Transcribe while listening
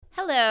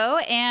Hello,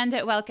 and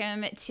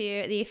welcome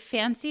to the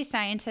Fancy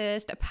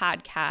Scientist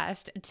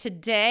podcast.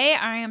 Today,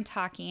 I am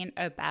talking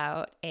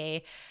about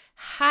a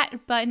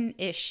hot button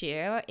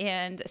issue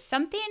and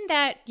something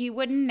that you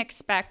wouldn't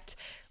expect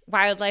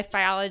wildlife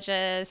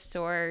biologists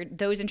or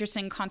those interested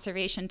in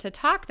conservation to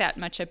talk that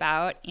much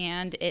about,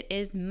 and it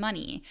is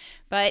money.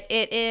 But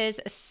it is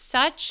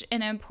such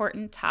an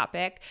important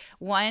topic,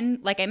 one,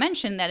 like I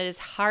mentioned, that is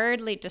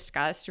hardly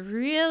discussed,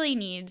 really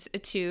needs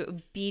to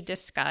be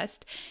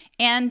discussed.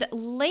 And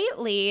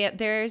lately,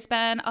 there's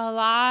been a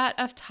lot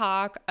of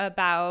talk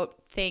about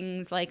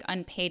things like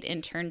unpaid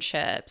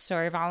internships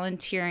or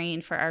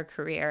volunteering for our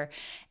career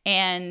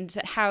and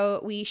how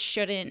we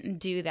shouldn't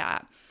do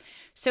that.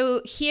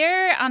 So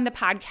here on the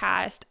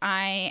podcast,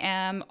 I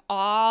am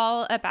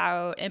all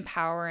about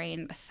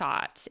empowering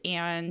thoughts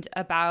and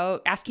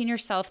about asking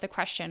yourself the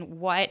question,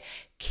 what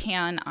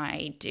can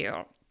I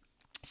do?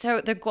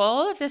 So the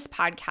goal of this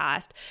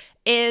podcast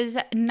is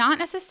not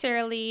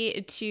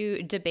necessarily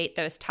to debate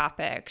those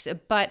topics,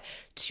 but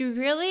to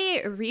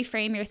really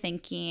reframe your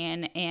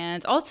thinking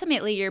and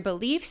ultimately your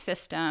belief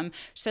system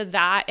so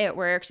that it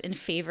works in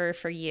favor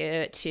for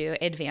you to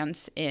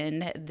advance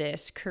in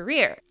this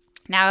career.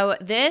 Now,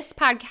 this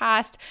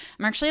podcast,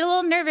 I'm actually a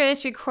little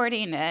nervous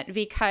recording it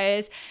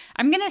because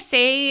I'm going to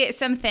say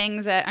some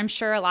things that I'm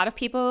sure a lot of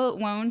people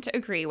won't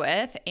agree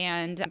with,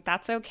 and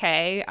that's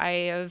okay.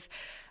 I have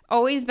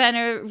always been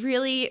a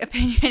really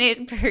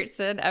opinionated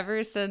person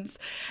ever since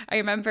I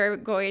remember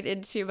going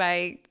into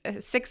my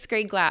sixth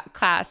grade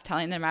class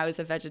telling them I was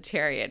a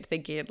vegetarian,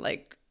 thinking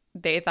like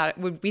they thought it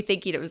would be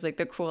thinking it was like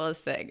the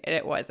coolest thing, and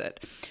it wasn't.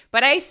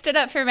 But I stood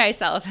up for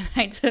myself and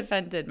I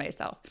defended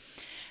myself.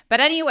 But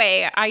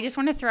anyway, I just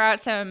want to throw out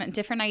some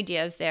different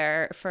ideas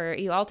there for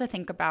you all to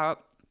think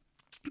about.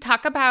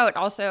 Talk about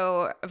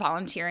also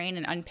volunteering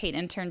and unpaid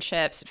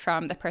internships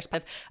from the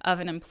perspective of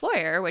an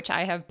employer, which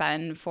I have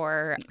been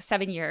for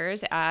 7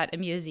 years at a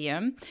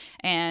museum.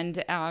 And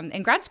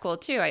in grad school,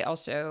 too, I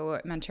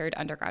also mentored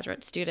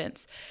undergraduate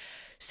students.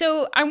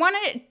 So I want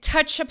to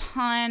touch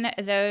upon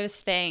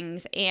those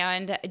things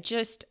and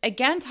just,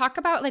 again, talk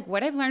about like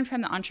what I've learned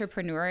from the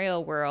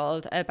entrepreneurial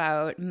world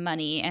about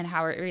money and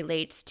how it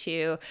relates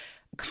to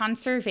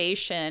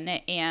conservation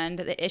and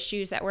the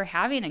issues that we're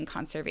having in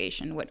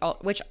conservation,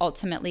 which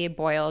ultimately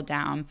boil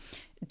down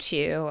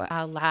to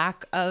a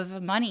lack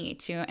of money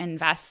to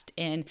invest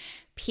in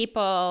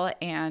people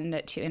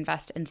and to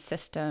invest in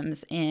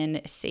systems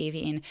in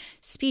saving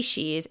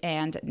species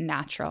and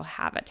natural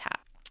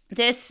habitat.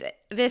 This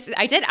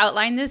I did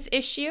outline this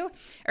issue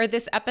or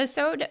this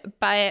episode,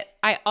 but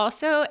I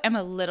also am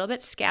a little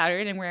bit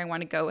scattered in where I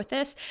want to go with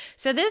this.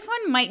 So this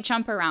one might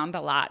jump around a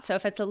lot. So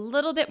if it's a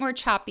little bit more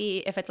choppy,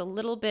 if it's a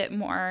little bit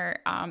more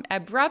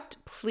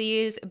abrupt,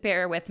 please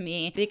bear with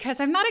me because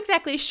I'm not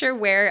exactly sure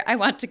where I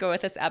want to go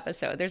with this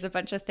episode. There's a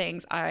bunch of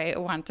things I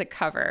want to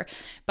cover,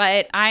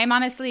 but I'm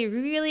honestly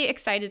really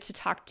excited to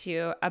talk to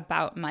you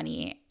about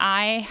money.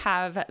 I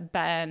have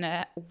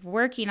been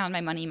working on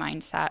my money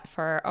mindset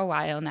for a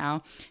while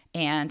now,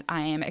 and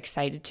I am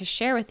excited to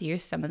share with you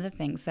some of the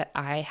things that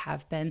I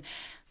have been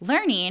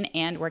learning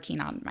and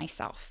working on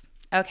myself.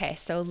 Okay,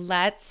 so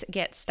let's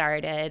get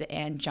started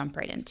and jump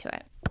right into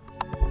it.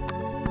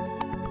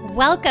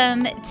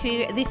 Welcome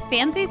to the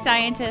Fancy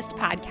Scientist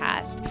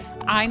podcast.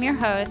 I'm your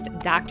host,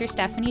 Dr.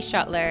 Stephanie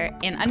Schuttler,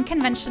 an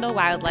unconventional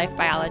wildlife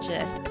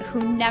biologist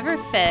who never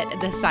fit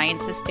the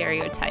scientist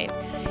stereotype.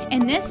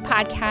 In this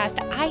podcast,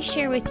 I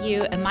share with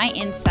you my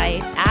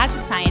insights as a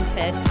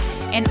scientist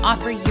and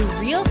offer you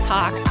real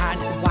talk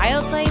on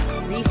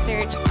wildlife,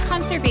 research,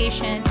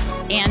 conservation,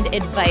 and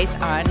advice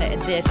on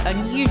this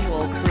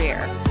unusual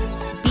career.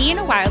 Being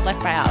a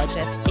wildlife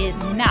biologist is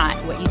not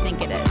what you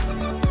think it is.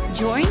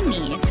 Join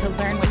me to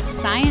learn what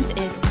science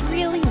is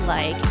really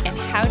like and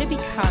how to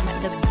become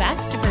the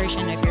best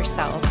version of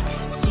yourself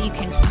so you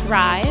can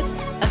thrive,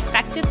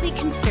 effectively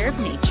conserve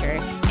nature,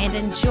 and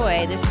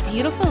enjoy this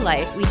beautiful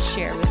life we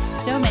share with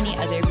so many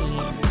other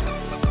beings.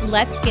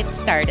 Let's get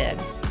started.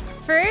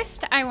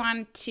 First, I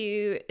want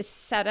to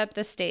set up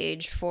the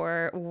stage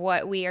for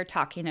what we are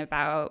talking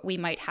about. We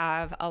might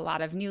have a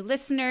lot of new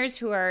listeners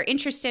who are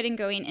interested in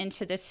going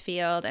into this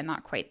field and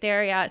not quite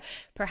there yet.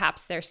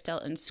 Perhaps they're still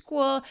in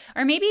school,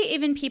 or maybe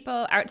even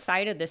people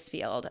outside of this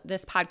field.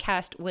 This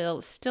podcast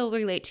will still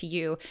relate to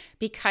you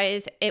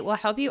because it will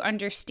help you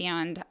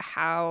understand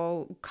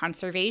how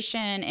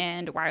conservation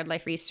and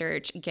wildlife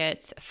research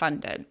gets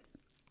funded.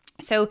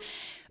 So,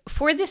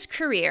 for this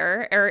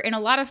career, or in a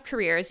lot of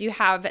careers, you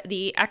have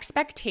the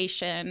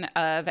expectation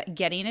of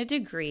getting a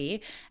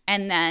degree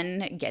and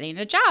then getting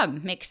a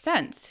job. Makes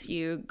sense.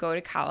 You go to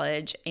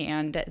college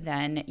and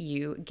then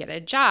you get a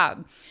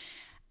job.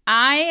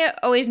 I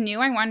always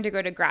knew I wanted to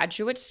go to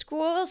graduate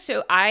school,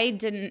 so I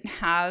didn't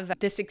have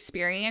this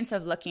experience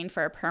of looking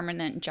for a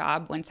permanent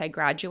job once I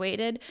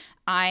graduated.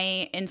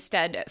 I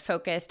instead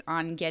focused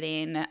on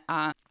getting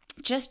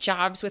just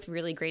jobs with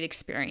really great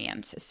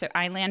experience. So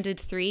I landed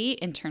 3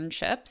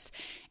 internships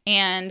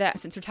And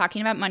since we're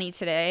talking about money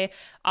today,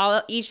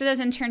 each of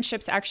those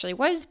internships actually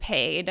was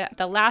paid.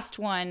 The last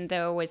one,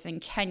 though, was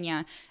in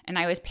Kenya, and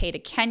I was paid a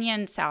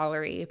Kenyan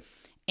salary,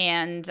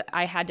 and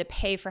I had to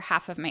pay for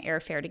half of my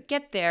airfare to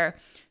get there.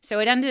 So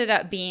it ended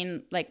up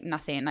being like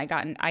nothing.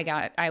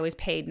 I was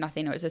paid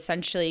nothing. It was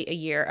essentially a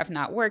year of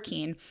not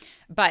working,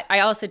 but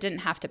I also didn't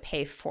have to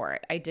pay for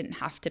it. I didn't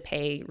have to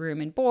pay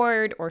room and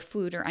board or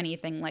food or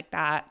anything like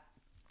that.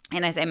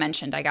 And as I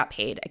mentioned, I got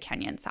paid a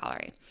Kenyan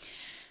salary.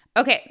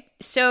 Okay,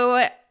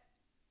 so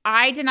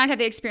I did not have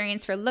the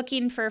experience for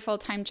looking for a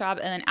full-time job.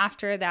 And then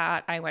after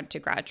that, I went to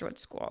graduate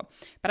school.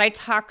 But I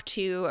talked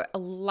to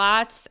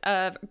lots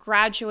of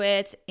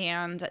graduates,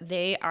 and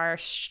they are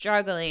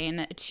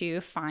struggling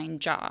to find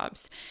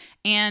jobs.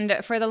 And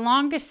for the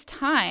longest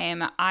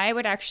time, I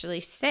would actually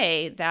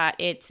say that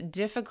it's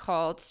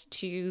difficult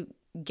to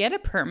get a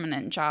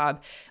permanent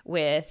job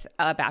with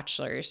a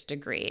bachelor's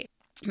degree.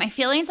 My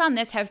feelings on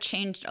this have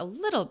changed a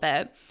little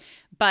bit,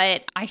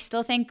 but I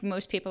still think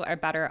most people are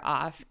better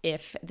off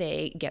if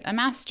they get a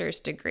master's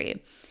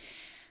degree.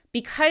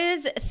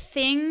 Because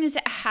things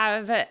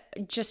have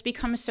just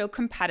become so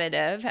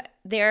competitive,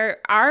 there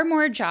are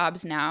more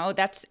jobs now.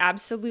 That's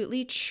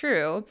absolutely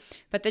true,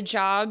 but the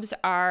jobs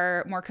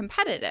are more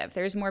competitive.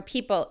 There's more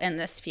people in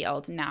this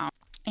field now.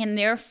 And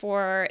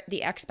therefore,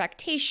 the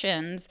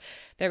expectations,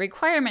 the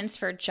requirements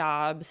for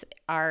jobs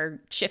are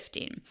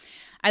shifting.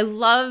 I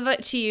love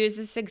to use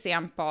this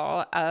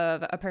example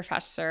of a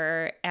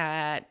professor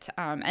at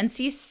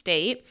NC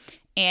State,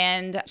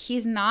 and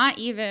he's not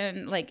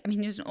even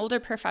he's an older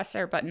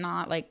professor, but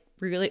not like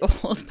really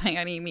old by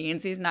any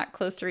means. He's not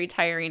close to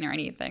retiring or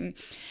anything.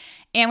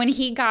 And when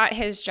he got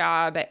his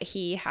job,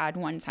 he had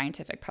one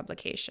scientific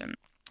publication.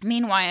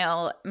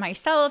 Meanwhile,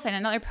 myself and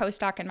another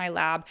postdoc in my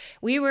lab,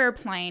 we were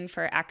applying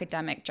for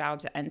academic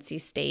jobs at NC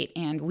State,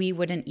 and we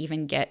wouldn't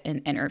even get an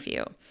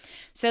interview.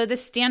 So the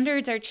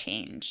standards are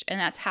changed, and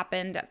that's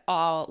happened at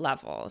all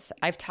levels.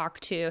 I've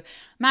talked to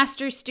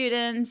master's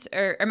students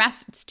or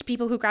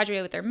people who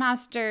graduated with their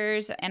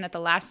masters, and at the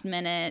last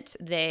minute,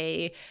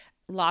 they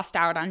lost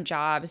out on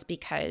jobs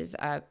because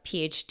a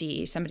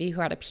PhD, somebody who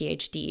had a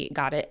PhD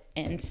got it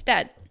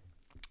instead.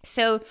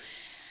 So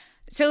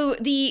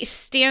the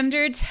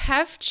standards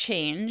have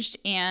changed,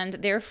 and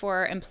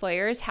therefore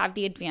employers have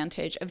the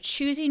advantage of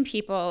choosing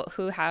people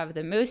who have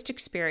the most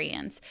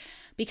experience,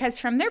 because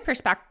from their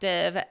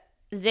perspective,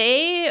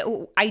 they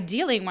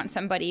ideally want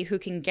somebody who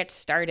can get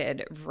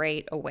started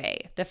right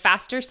away. The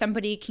faster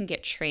somebody can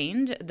get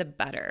trained, the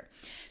better.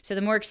 So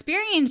the more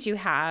experience you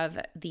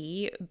have,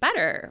 the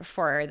better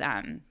for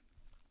them.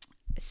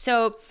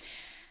 So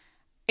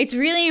it's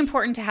really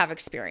important to have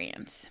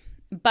experience.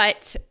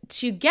 But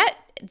to get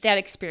that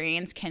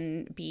experience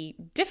can be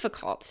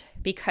difficult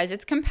because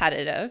it's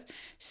competitive.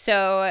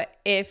 So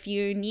if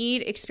you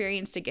need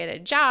experience to get a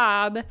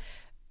job,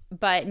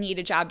 but need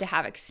a job to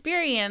have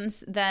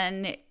experience,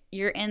 then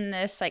you're in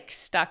this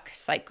stuck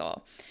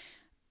cycle.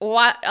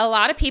 What a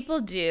lot of people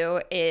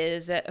do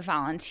is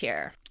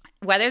volunteer.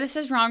 Whether this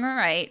is wrong or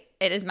right,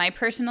 it is my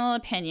personal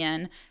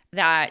opinion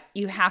that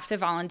you have to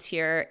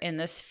volunteer in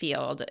this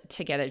field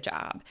to get a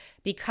job,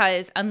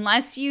 because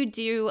unless you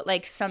do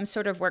some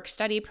sort of work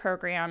study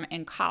program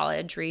in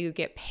college where you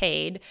get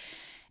paid,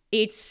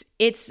 it's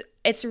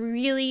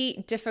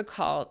really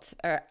difficult.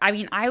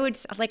 I would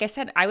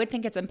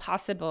think it's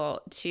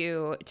impossible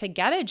to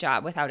get a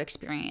job without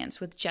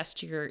experience with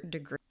just your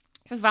degree.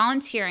 So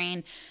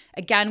volunteering,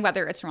 again,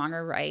 whether it's wrong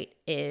or right,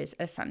 is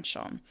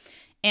essential.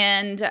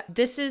 And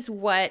this is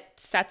what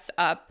sets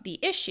up the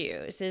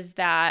issues, is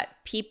that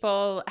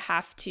people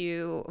have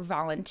to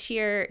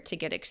volunteer to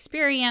get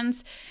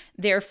experience.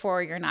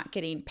 Therefore, you're not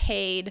getting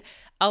paid.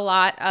 A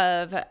lot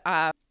of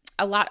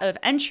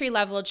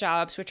entry-level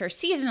jobs, which are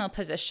seasonal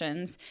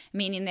positions,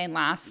 meaning they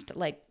last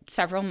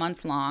several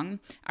months long,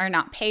 are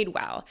not paid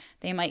well.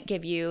 They might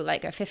give you a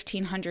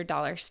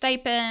 $1,500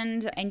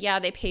 stipend, and yeah,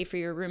 they pay for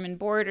your room and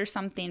board or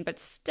something, but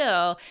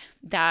still,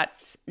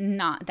 that's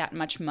not that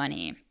much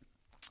money.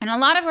 And a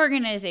lot of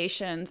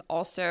organizations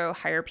also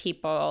hire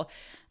people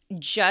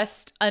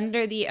just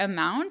under the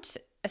amount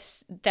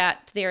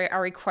that they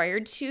are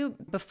required to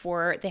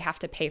before they have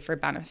to pay for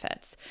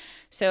benefits.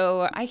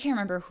 So I can't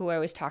remember who I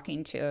was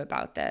talking to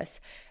about this,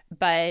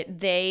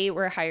 but they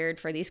were hired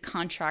for these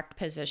contract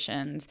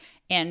positions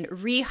and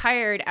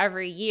rehired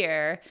every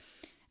year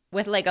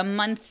with a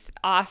month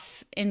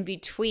off in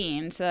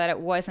between so that it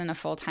wasn't a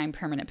full-time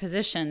permanent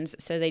positions,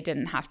 so they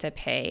didn't have to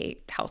pay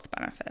health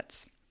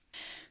benefits.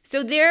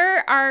 So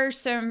there are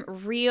some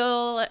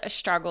real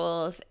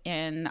struggles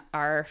in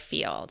our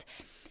field.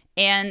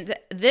 And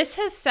this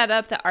has set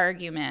up the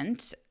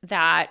argument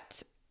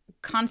that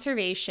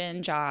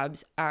conservation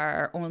jobs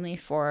are only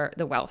for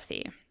the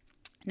wealthy.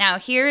 Now,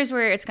 here's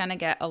where it's going to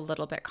get a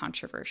little bit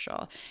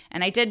controversial.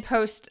 And I did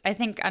post, I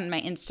think, on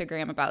my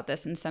Instagram about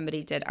this, and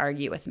somebody did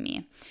argue with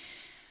me.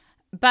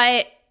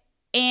 But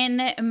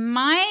in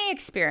my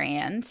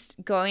experience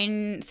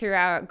going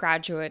throughout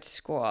graduate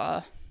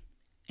school,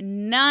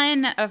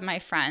 none of my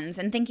friends,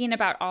 and thinking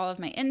about all of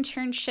my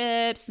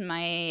internships,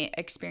 my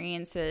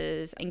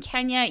experiences in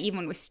Kenya,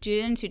 even with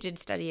students who did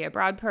study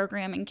abroad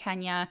program in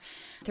Kenya,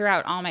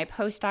 throughout all my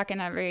postdoc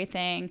and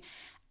everything,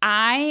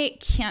 I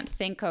can't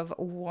think of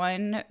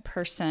one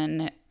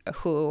person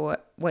who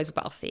was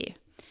wealthy.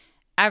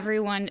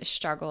 Everyone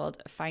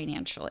struggled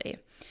financially.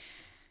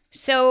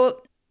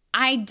 So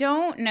I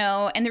don't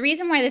know. And the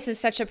reason why this is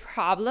such a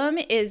problem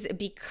is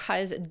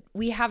because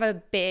we have a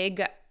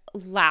big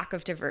lack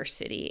of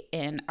diversity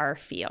in our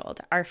field.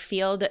 Our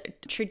field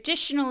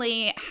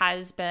traditionally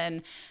has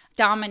been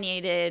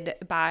dominated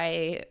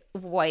by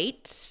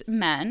white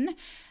men.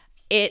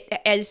 It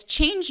has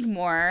changed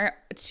more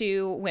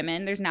to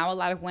women. There's now a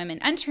lot of women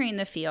entering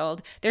the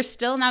field. There's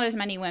still not as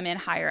many women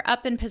higher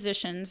up in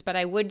positions, but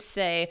I would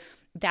say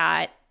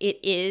that it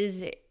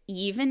is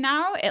even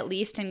now, at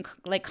least in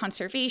like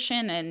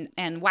conservation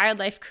and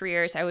wildlife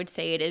careers. I would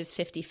say it is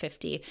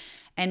 50-50,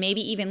 and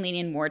maybe even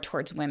leaning more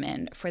towards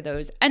women for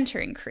those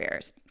entering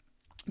careers.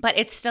 But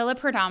it's still a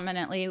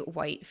predominantly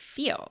white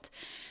field.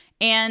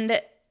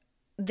 And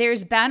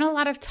there's been a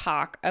lot of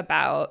talk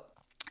about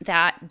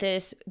that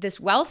this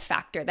wealth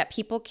factor, that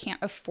people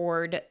can't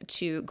afford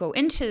to go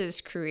into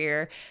this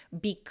career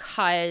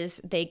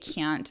because they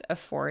can't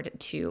afford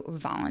to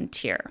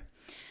volunteer.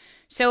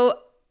 So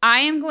I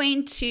am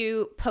going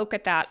to poke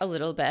at that a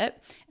little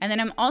bit, and then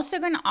I'm also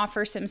going to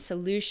offer some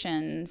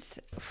solutions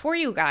for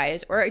you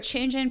guys, or a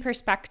change in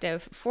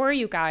perspective for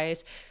you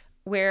guys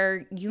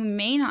where you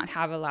may not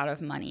have a lot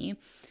of money,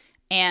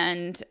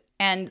 and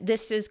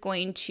this is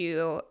going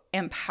to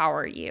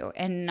empower you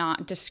and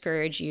not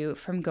discourage you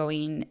from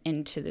going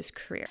into this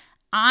career.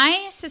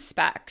 I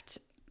suspect,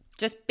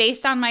 just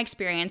based on my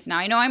experience, now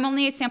I know I'm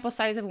only a sample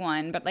size of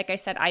one, but like I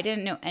said, I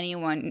didn't know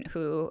anyone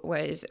who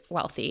was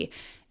wealthy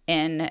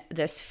in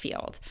this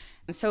field.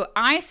 So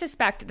I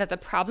suspect that the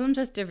problems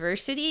with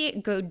diversity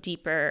go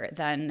deeper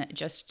than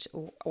just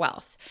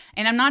wealth.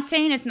 And I'm not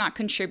saying it's not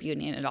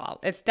contributing at all.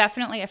 It's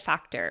definitely a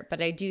factor,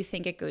 but I do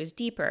think it goes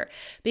deeper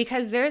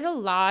because there's a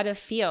lot of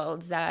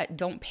fields that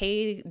don't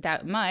pay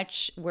that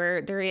much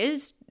where there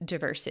is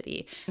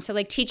diversity. So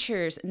like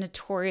teachers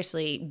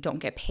notoriously don't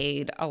get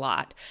paid a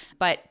lot,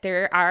 but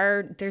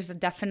there's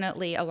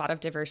definitely a lot of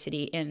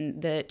diversity in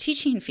the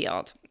teaching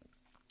field.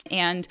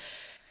 And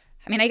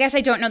I mean, I guess I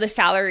don't know the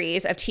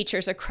salaries of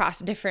teachers across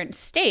different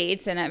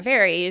states, and it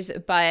varies,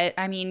 but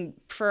I mean,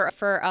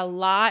 for a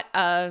lot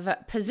of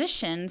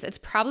positions, it's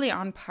probably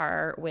on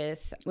par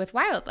with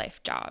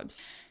wildlife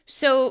jobs.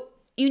 So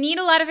you need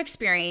a lot of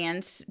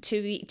experience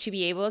to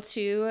be able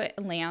to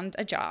land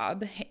a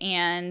job,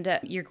 and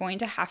you're going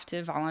to have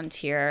to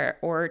volunteer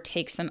or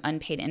take some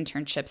unpaid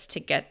internships to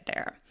get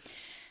there.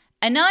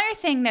 Another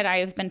thing that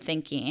I've been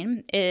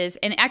thinking is,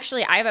 and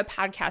actually I have a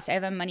podcast, I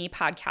have a money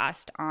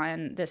podcast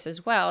on this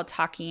as well,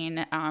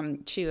 talking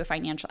to a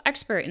financial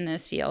expert in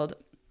this field.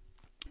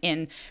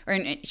 She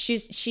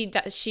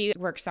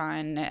works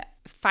on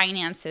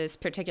finances,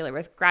 particularly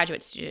with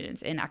graduate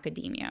students in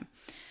academia.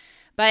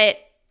 But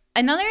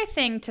another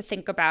thing to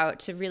think about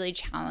to really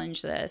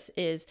challenge this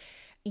is,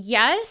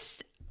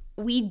 yes,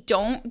 we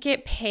don't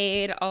get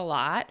paid a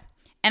lot.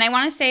 And I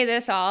want to say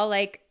this all,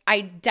 like,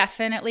 I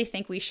definitely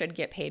think we should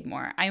get paid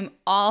more. I'm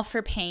all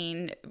for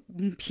paying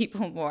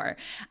people more.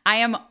 I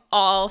am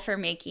all for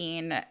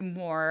making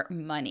more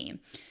money.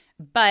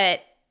 But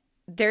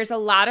there's a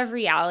lot of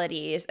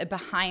realities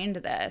behind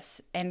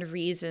this and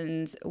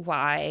reasons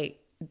why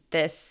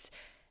this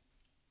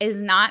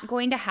is not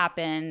going to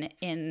happen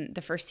in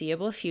the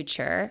foreseeable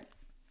future.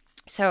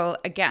 So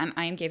again,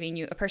 I'm giving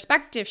you a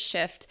perspective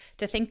shift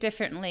to think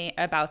differently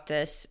about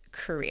this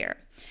career.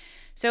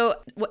 So,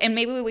 and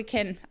maybe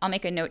I'll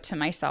make a note to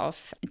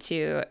myself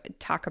to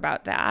talk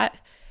about that.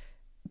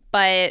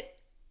 But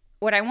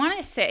what I want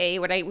to say,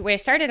 what I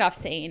started off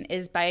saying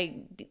is, by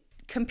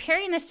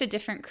comparing this to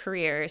different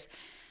careers,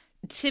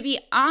 to be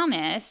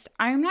honest,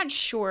 I'm not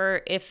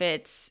sure if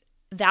it's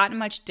that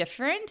much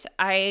different.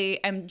 I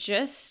am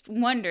just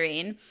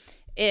wondering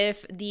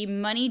if the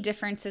money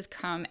differences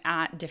come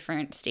at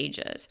different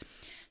stages.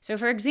 So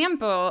for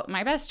example,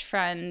 my best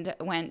friend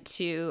went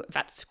to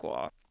vet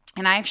school.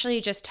 And I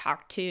actually just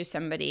talked to a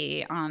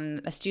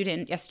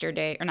student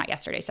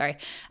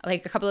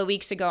like a couple of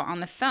weeks ago on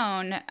the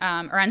phone,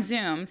 or on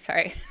Zoom,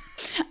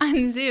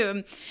 on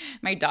Zoom.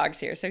 My dog's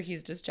here, so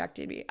he's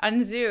distracted me. On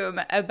Zoom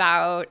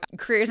about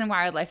careers in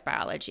wildlife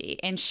biology.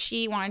 And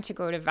she wanted to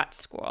go to vet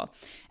school.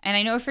 And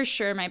I know for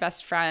sure my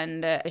best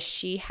friend,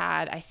 she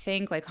had, I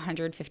think, like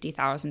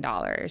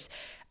 $150,000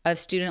 of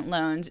student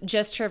loans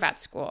just for vet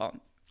school.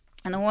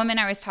 And the woman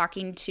I was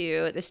talking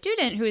to, the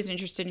student who was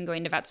interested in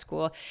going to vet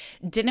school,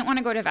 didn't want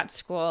to go to vet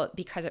school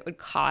because it would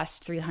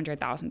cost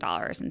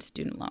 $300,000 in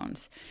student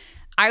loans.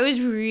 I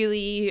was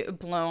really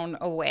blown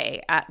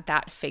away at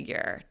that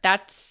figure.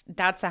 That's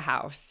a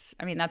house.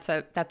 I mean, that's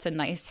a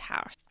nice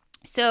house.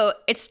 So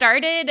it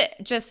started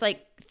just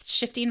like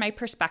shifting my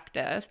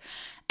perspective.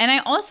 And I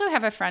also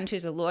have a friend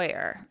who's a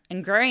lawyer.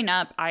 And growing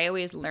up, I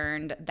always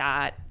learned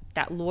that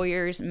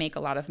lawyers make a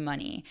lot of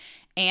money.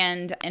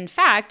 And in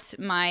fact,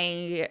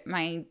 my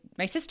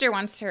sister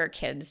wants her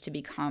kids to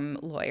become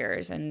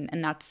lawyers, and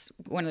that's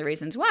one of the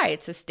reasons why.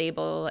 It's a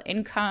stable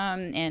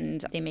income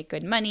and they make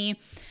good money.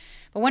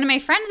 But one of my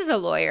friends is a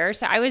lawyer,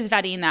 so I was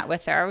vetting that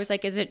with her. I was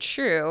like, is it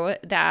true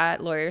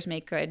that lawyers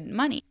make good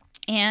money?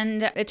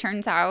 And it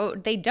turns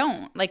out they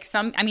don't. Like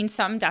some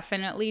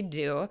definitely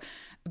do,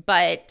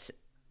 but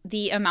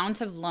the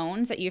amount of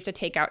loans that you have to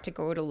take out to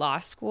go to law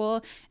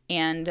school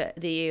and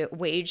the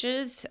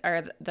wages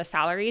or the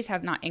salaries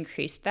have not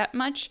increased that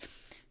much.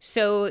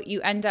 So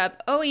you end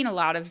up owing a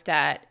lot of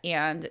debt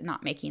and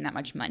not making that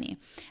much money.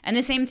 And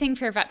the same thing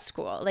for vet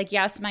school. Like,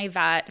 yes, my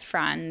vet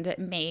friend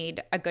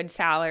made a good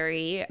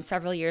salary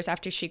several years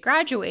after she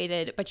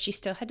graduated, but she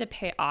still had to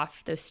pay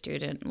off those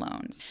student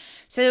loans.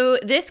 So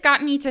this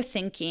got me to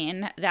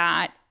thinking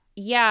that,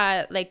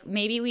 yeah, like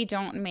maybe we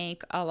don't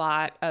make a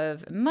lot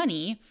of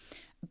money,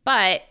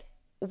 but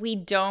we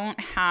don't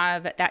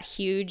have that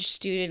huge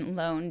student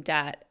loan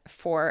debt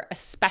for a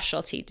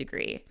specialty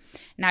degree.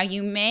 Now,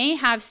 you may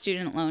have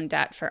student loan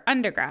debt for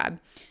undergrad,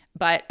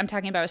 but I'm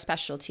talking about a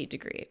specialty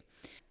degree.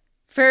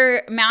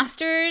 For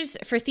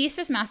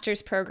thesis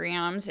master's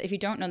programs, if you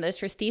don't know this,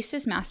 for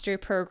thesis master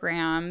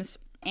programs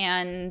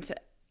and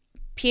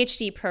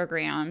PhD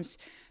programs,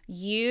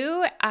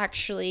 you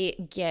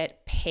actually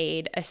get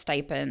paid a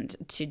stipend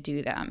to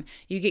do them.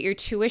 You get your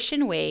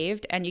tuition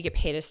waived and you get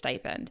paid a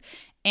stipend.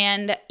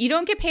 And you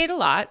don't get paid a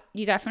lot.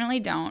 You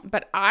definitely don't.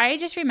 But I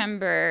just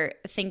remember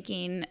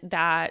thinking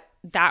that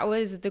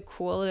was the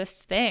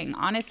coolest thing,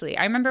 honestly.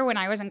 I remember when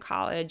I was in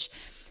college,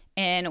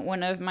 in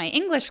one of my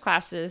English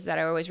classes that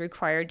I was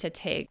required to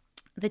take,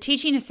 the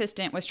teaching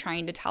assistant was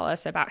trying to tell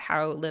us about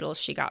how little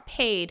she got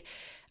paid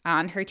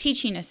on her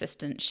teaching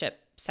assistantship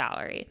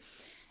salary.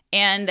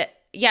 And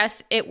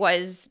yes, it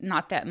was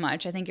not that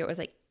much. I think it was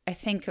like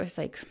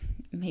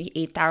maybe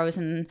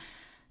 $8,000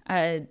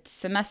 a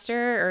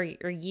semester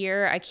or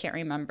year. I can't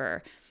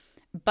remember.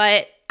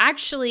 But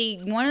actually,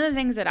 one of the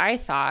things that I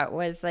thought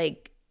was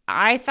like,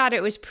 I thought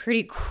it was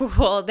pretty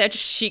cool that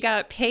she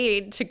got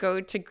paid to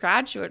go to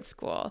graduate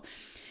school.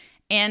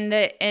 And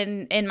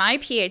in my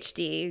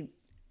PhD,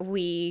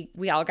 we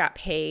all got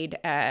paid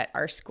at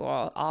our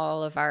school.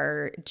 All of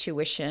our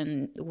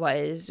tuition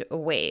was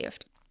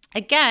waived.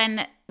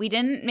 Again, we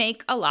didn't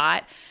make a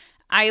lot.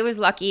 I was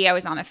lucky. I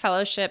was on a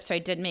fellowship, so I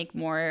did make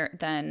more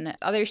than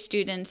other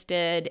students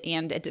did,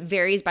 and it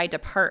varies by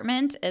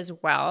department as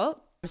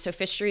well. So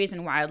fisheries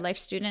and wildlife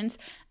students,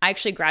 I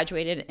actually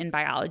graduated in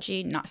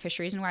biology, not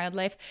fisheries and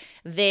wildlife.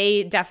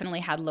 They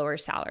definitely had lower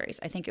salaries.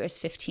 I think it was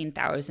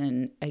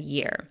 $15,000 a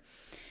year.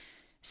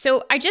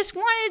 So I just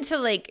wanted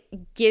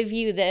to give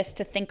you this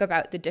to think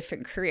about the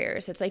different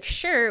careers. It's like,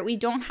 sure, we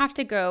don't have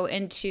to go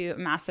into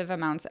massive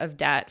amounts of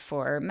debt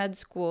for med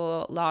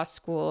school, law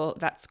school,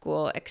 vet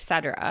school,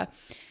 etc.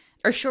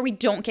 Or sure, we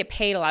don't get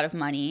paid a lot of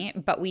money,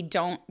 but we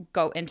don't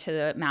go into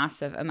the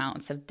massive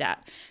amounts of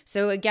debt.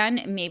 So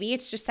again, maybe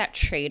it's just that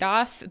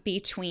trade-off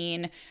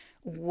between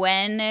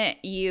when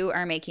you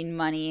are making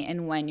money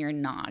and when you're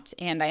not.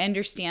 And I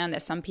understand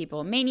that some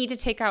people may need to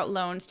take out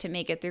loans to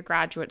make it through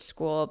graduate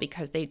school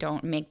because they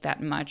don't make that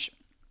much.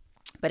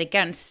 But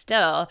again,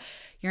 still,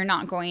 you're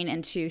not going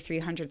into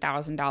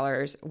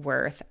 $300,000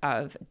 worth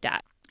of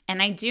debt.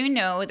 And I do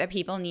know that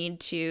people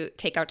need to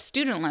take out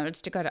student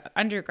loans to go to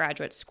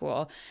undergraduate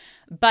school.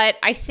 But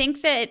I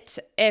think that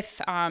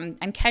if I'm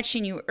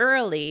catching you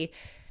early,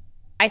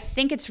 I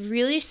think it's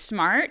really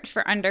smart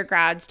for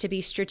undergrads to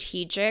be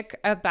strategic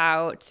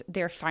about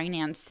their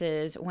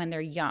finances when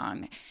they're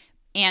young.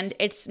 And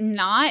it's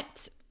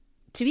not,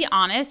 to be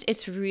honest,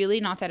 it's really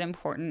not that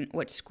important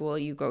what school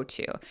you go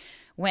to.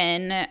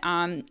 When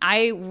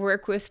I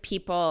work with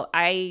people,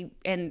 and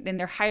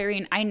they're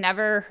hiring, I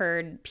never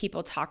heard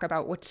people talk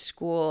about what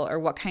school or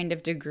what kind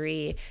of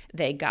degree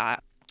they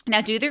got. Now,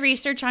 do the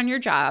research on your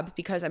job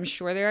because I'm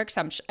sure there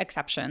are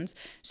exceptions.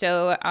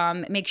 So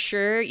make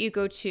sure you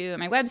go to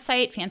my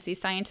website,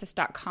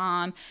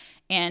 fancyscientist.com,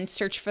 and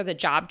search for the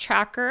job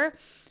tracker.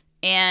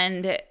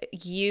 And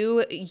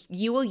you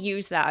will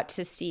use that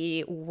to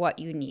see what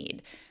you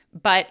need.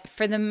 But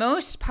for the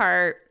most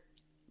part,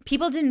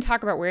 people didn't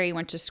talk about where you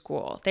went to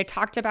school. They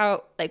talked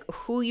about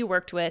who you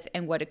worked with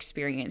and what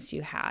experience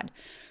you had.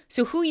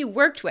 So who you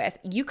worked with,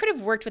 you could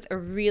have worked with a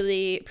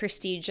really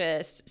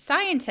prestigious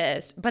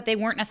scientist, but they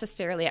weren't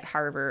necessarily at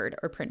Harvard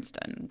or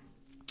Princeton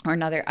or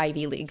another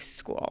Ivy League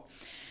school.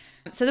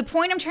 So the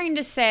point I'm trying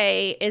to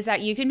say is that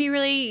you can be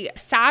really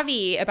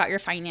savvy about your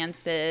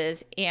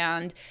finances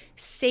and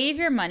save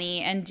your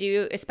money and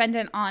spend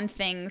it on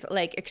things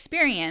like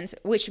experience,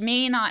 which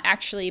may not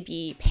actually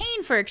be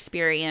paying for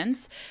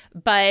experience,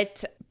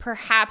 but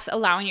perhaps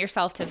allowing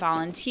yourself to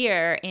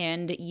volunteer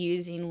and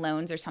using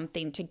loans or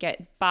something to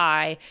get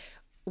by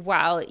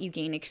while you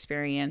gain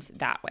experience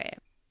that way.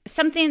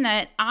 Something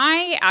that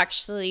I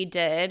actually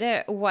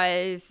did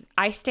was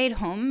I stayed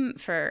home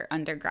for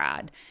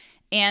undergrad.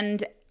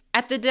 And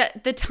at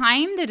the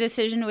time the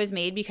decision was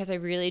made because I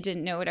really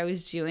didn't know what I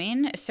was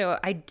doing. So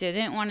I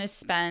didn't want to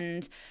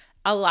spend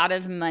a lot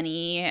of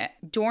money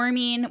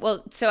dorming.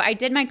 Well, so I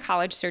did my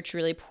college search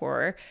really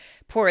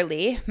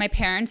poorly. My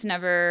parents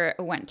never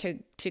went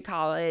to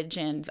college,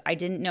 and I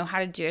didn't know how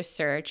to do a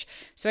search.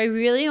 So I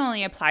really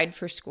only applied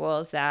for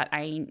schools that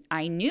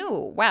I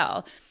knew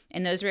well,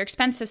 and those were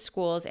expensive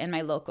schools and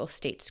my local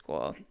state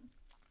school.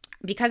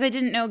 Because I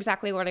didn't know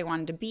exactly what I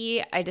wanted to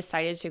be, I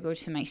decided to go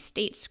to my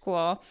state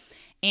school.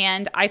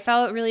 And I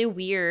felt really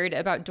weird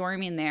about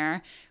dorming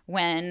there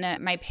when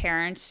my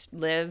parents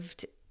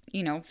lived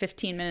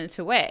 15 minutes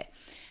away.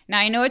 Now,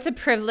 I know it's a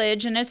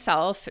privilege in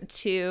itself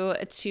to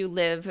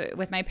live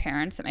with my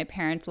parents, that my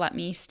parents let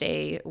me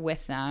stay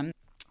with them.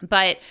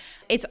 But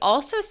it's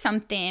also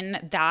something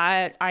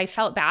that I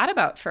felt bad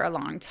about for a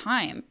long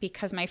time,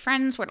 because my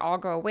friends would all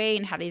go away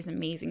and have these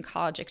amazing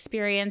college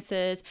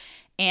experiences.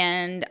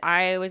 And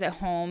I was at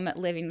home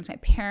living with my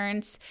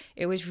parents.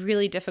 It was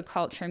really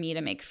difficult for me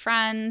to make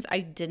friends. I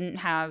didn't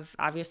have,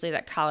 obviously,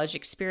 that college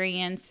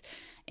experience.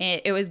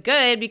 It was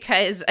good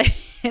because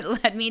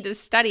it led me to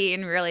study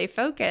and really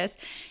focus,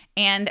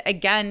 and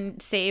again,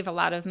 save a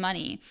lot of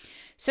money.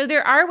 So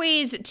there are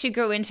ways to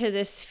go into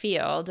this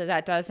field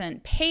that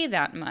doesn't pay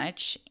that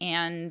much,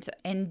 and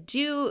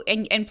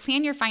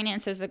plan your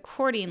finances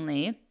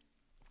accordingly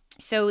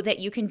so that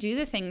you can do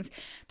the things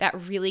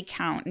that really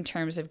count in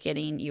terms of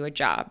getting you a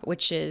job,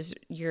 which is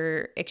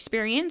your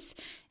experience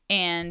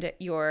and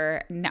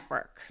your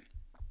network.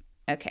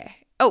 Okay.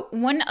 Oh,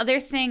 one other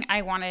thing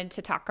I wanted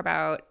to talk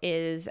about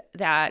is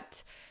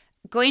that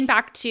going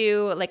back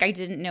to, I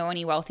didn't know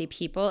any wealthy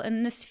people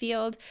in this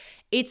field,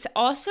 it's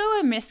also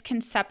a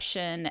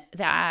misconception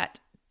that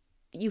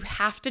you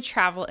have to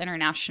travel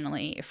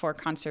internationally for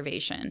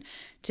conservation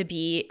to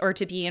be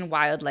in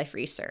wildlife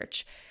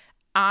research.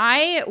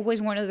 I was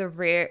one of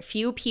the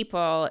few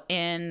people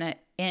in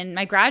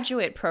my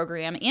graduate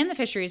program and the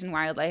Fisheries and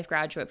Wildlife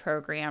graduate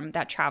program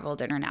that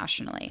traveled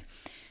internationally.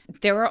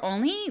 There were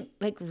only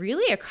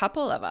really a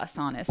couple of us,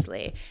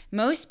 honestly.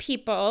 Most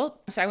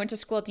people, so I went to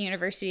school at the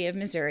University of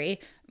Missouri.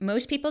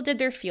 Most people did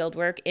their field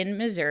work in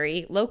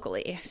Missouri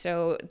locally.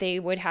 So they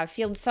would have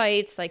field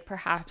sites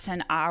perhaps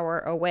an hour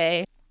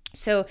away.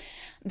 So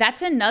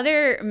that's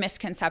another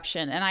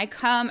misconception. And I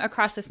come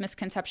across this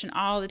misconception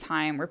all the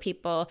time where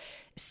people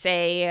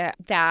say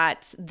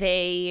that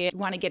they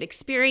want to get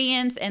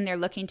experience and they're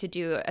looking to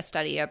do a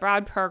study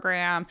abroad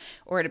program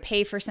or to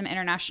pay for some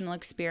international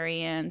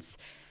experience.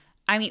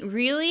 I mean,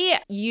 really,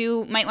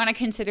 you might want to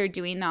consider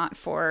doing that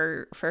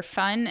for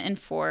fun and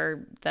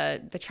for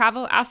the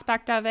travel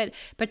aspect of it.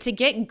 But to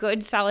get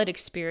good, solid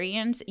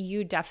experience,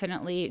 you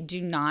definitely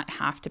do not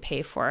have to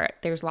pay for it.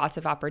 There's lots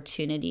of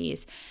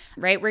opportunities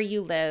right where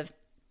you live.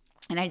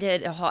 And I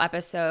did a whole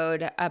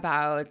episode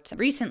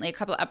recently, a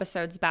couple of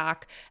episodes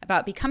back,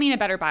 about becoming a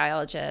better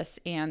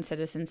biologist, and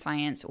citizen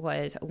science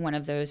was one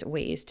of those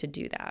ways to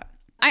do that.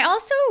 I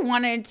also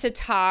wanted to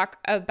talk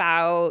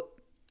about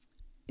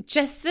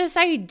just this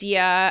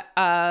idea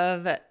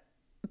of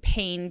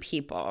paying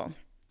people.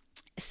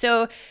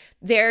 So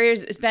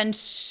there's been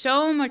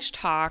so much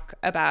talk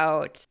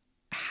about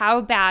how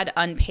bad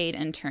unpaid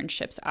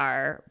internships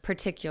are,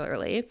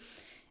 particularly,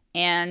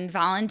 and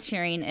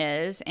volunteering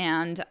is.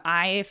 And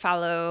I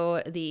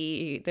follow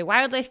the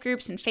wildlife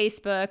groups in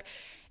Facebook,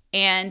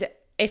 and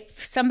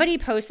if somebody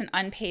posts an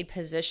unpaid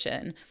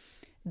position,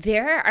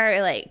 there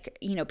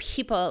are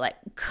people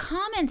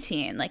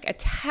commenting,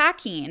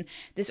 attacking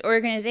this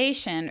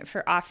organization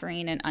for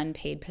offering an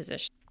unpaid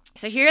position.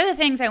 So here are the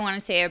things I want to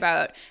say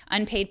about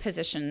unpaid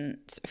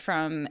positions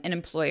from an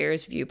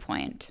employer's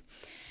viewpoint.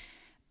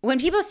 When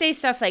people say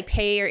stuff like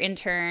pay your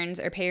interns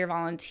or pay your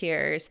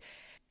volunteers,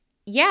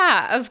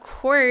 yeah, of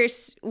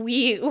course,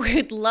 we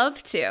would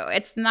love to.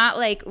 It's not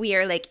like we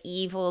are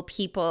evil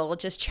people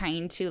just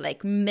trying to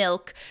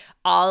milk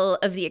all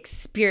of the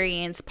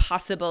experience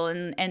possible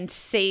and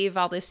save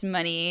all this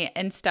money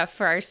and stuff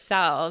for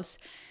ourselves.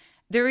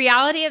 The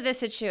reality of the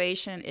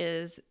situation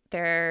is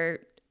there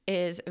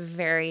is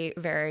very,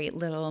 very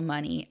little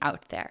money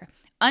out there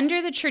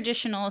under the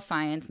traditional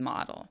science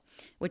model,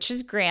 which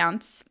is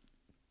grants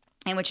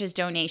and which is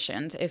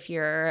donations if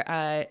you're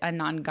a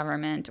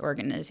non-government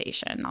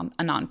organization,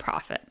 a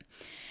nonprofit.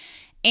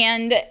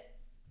 And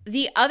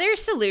the other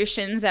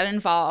solutions that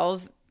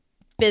involve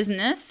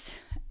business,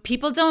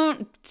 people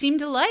don't seem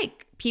to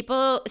like.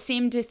 People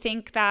seem to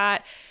think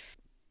that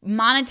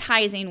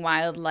monetizing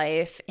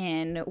wildlife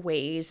in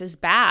ways is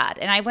bad.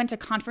 And I went to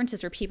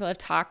conferences where people have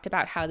talked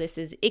about how this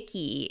is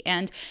icky.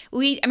 And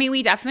we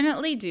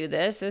definitely do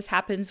this. This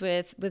happens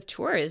with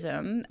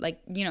tourism.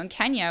 In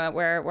Kenya,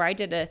 where I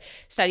did a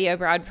study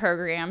abroad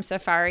program,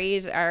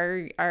 safaris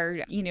are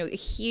a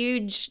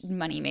huge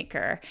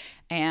moneymaker.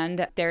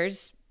 And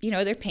there's,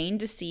 they're paying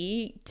to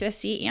see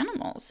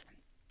animals.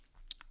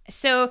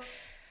 So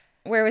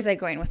where was I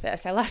going with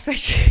this? I lost my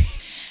train.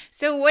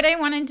 So what I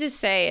wanted to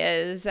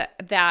say is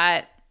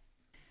that,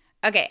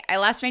 okay, I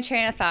lost my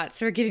train of thought,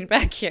 so we're getting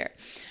back here.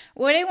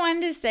 What I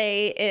wanted to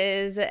say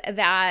is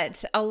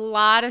that a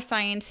lot of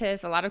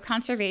scientists, a lot of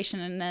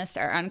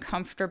conservationists are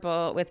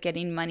uncomfortable with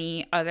getting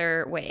money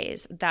other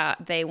ways,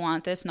 that they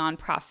want this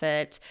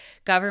nonprofit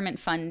government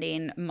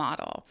funding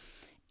model.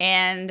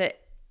 And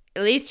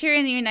at least here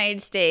in the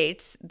United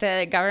States,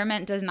 the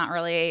government does not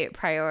really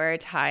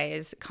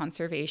prioritize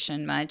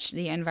conservation much,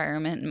 the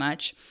environment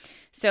much.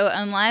 So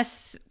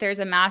unless there's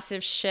a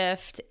massive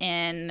shift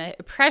in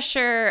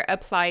pressure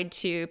applied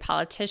to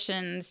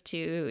politicians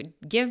to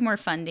give more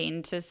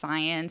funding to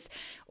science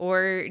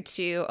or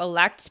to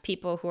elect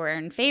people who are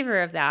in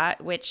favor of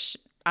that, which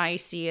I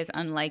see as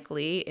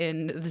unlikely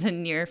in the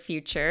near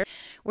future,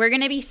 we're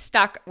going to be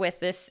stuck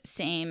with this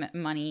same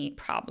money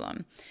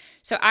problem.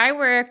 So I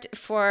worked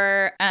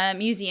for a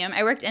museum.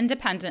 I worked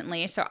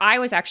independently, so I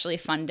was actually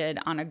funded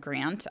on a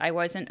grant. I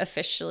wasn't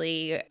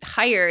officially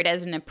hired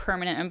as a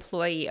permanent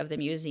employee of the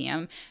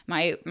museum.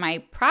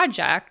 My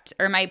project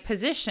or my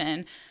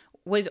position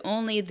was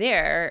only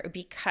there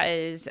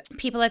because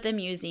people at the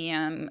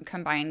museum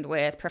combined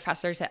with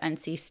professors at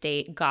NC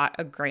State got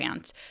a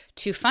grant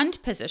to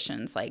fund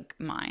positions like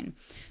mine.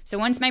 So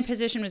once my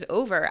position was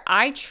over,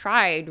 I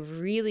tried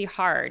really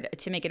hard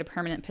to make it a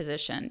permanent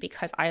position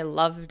because I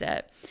loved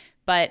it,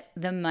 but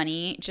the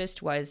money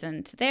just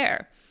wasn't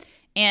there.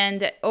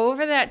 And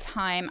over that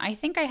time, I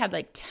think I had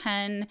like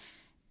 10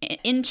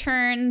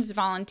 interns,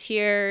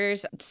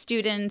 volunteers,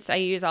 students. I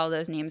use all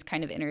those names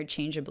kind of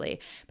interchangeably.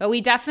 But we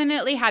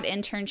definitely had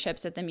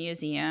internships at the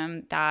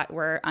museum that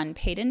were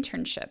unpaid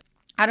internships.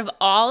 Out of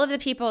all of the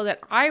people that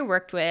I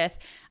worked with,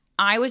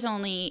 I was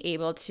only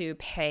able to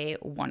pay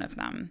one of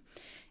them.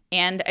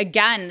 And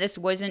again, this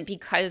wasn't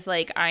because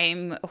like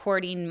I'm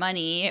hoarding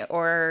money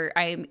or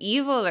I'm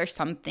evil or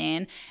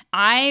something.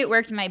 I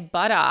worked my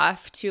butt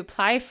off to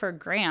apply for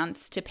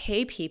grants to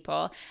pay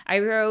people. I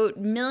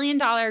wrote $1 million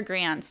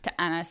grants to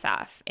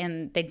NSF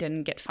and they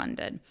didn't get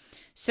funded.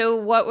 So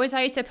what was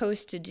I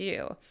supposed to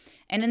do?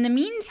 And in the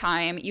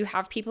meantime, you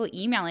have people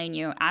emailing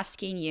you,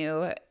 asking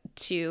you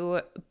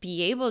to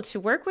be able to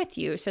work with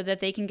you so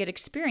that they can get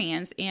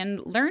experience and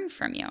learn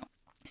from you.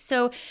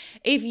 So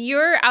if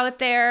you're out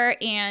there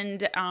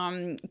and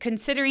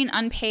considering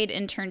unpaid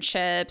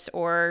internships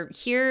or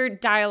hear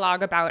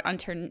dialogue about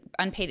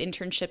unpaid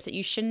internships that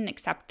you shouldn't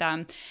accept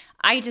them,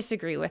 I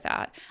disagree with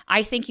that.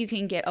 I think you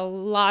can get a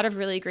lot of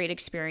really great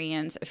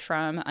experience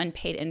from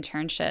unpaid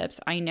internships.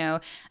 I know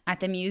at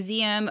the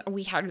museum,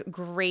 we had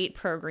great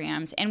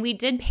programs and we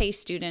did pay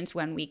students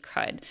when we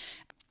could.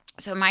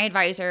 So my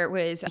advisor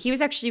he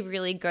was actually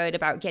really good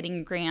about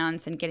getting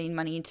grants and getting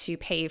money to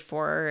pay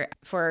for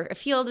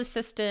field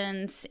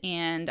assistance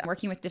and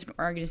working with different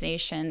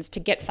organizations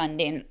to get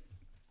funding.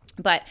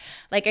 But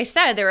like I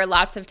said, there were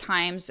lots of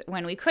times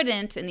when we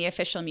couldn't, and the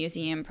official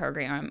museum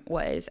program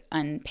was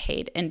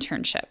unpaid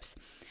internships.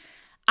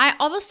 I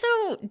also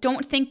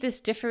don't think this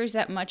differs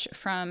that much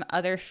from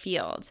other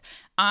fields.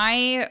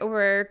 I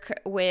work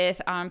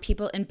with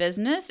people in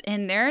business,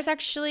 and there's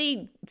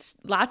actually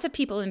lots of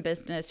people in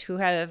business who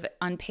have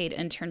unpaid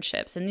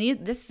internships. And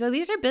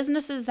these are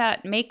businesses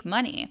that make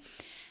money.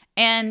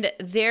 And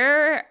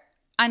their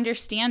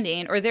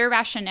understanding or their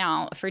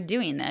rationale for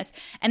doing this,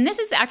 and this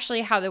is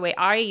actually how the way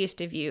I used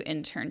to view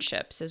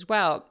internships as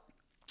well,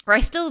 or I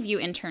still view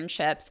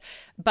internships,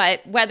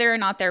 but whether or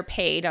not they're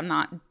paid, I'm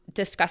not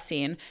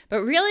discussing.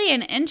 But really,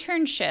 an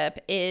internship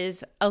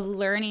is a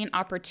learning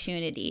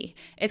opportunity.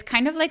 It's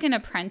kind of like an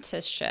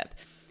apprenticeship.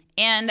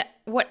 And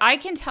what I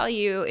can tell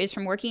you is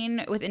from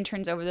working with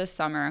interns over the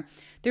summer,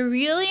 they're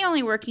really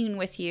only working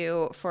with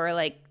you for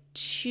like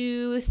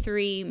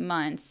 2-3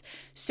 months.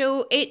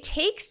 So it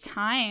takes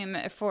time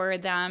for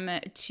them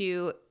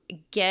to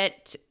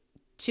get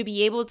to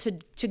be able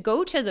to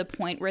go to the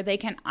point where they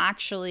can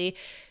actually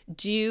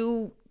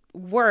do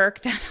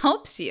work that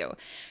helps you.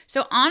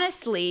 So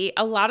honestly,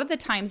 a lot of the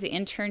times the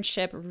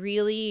internship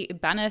really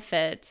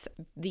benefits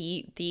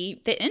the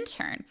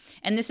intern.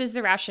 And this is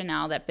the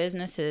rationale that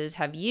businesses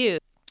have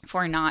used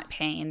for not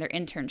paying their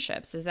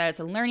internships, is that it's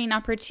a learning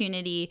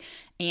opportunity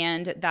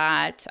and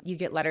that you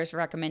get letters of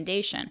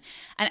recommendation.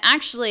 And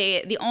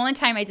actually, the only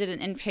time I did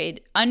an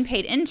unpaid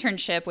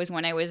internship was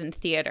when I was in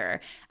theater.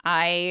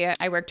 I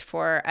worked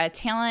for a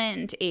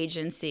talent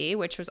agency,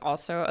 which was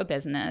also a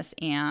business,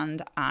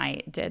 and I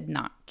did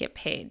not get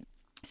paid.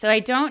 So I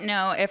don't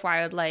know if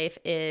wildlife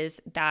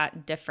is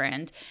that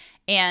different.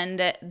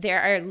 And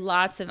there are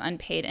lots of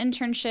unpaid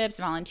internships,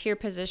 volunteer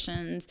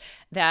positions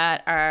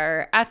that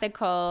are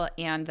ethical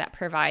and that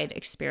provide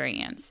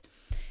experience.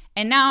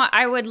 And now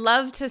I would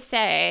love to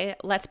say,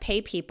 let's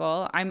pay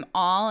people. I'm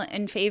all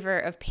in favor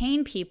of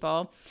paying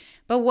people.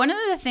 But one of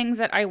the things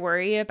that I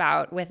worry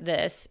about with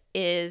this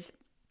is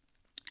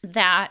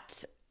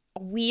that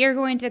we are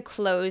going to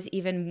close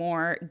even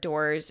more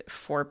doors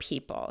for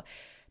people.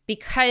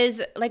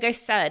 Because, like I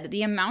said,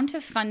 the amount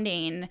of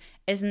funding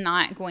is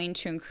not going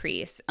to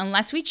increase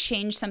unless we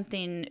change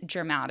something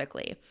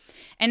dramatically.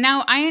 And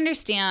now I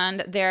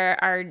understand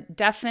there are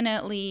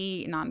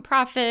definitely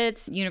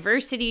nonprofits,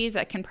 universities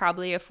that can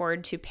probably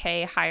afford to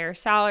pay higher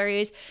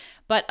salaries.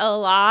 But a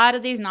lot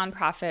of these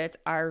nonprofits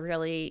are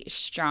really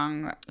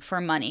strong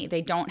for money.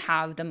 They don't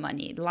have the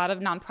money. A lot of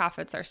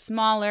nonprofits are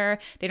smaller.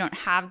 They don't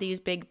have these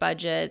big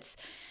budgets.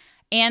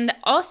 And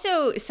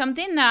also,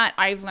 something that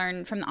I've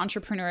learned from the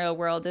entrepreneurial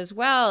world as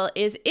well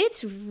is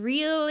it's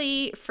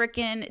really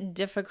freaking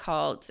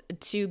difficult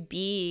to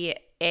be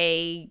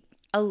a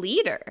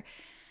leader.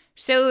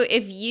 So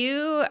if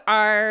you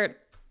are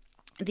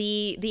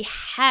the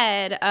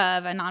head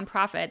of a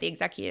nonprofit, the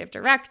executive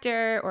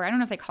director, or I don't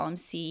know if they call them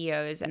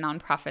CEOs and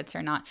nonprofits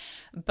or not,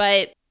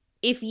 but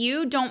if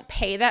you don't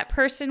pay that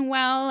person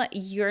well,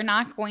 you're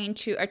not going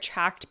to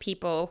attract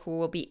people who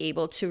will be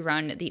able to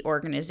run the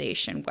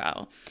organization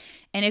well.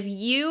 And if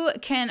you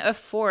can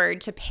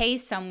afford to pay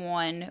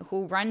someone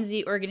who runs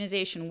the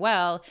organization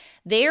well,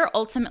 they are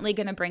ultimately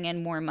going to bring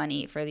in more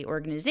money for the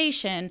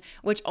organization,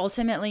 which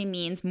ultimately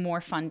means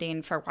more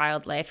funding for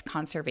wildlife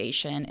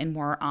conservation and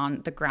more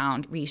on the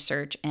ground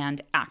research and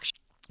action.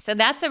 So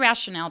that's the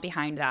rationale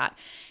behind that.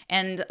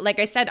 And like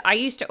I said, I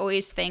used to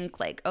always think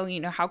like, oh,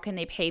 how can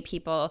they pay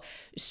people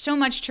so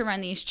much to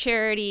run these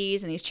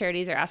charities? And these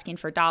charities are asking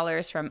for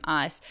dollars from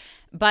us.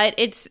 But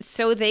it's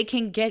so they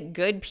can get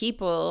good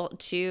people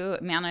to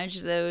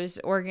manage those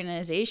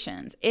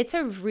organizations. It's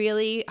a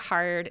really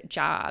hard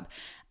job.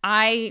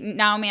 I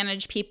now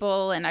manage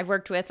people, and I've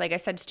worked with, like I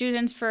said,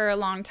 students for a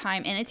long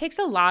time. And it takes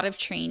a lot of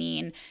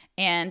training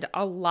and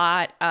a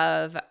lot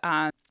of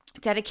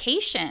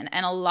dedication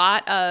and a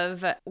lot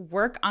of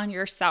work on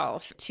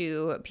yourself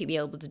to be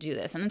able to do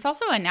this. And it's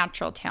also a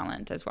natural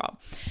talent as well.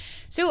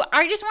 So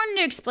I just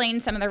wanted to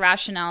explain some of the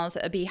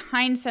rationales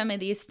behind some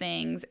of these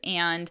things.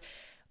 And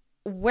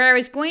where I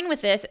was going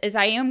with this is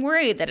I am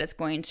worried that it's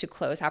going to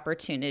close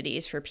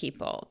opportunities for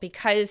people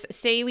because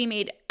say we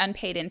made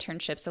unpaid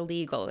internships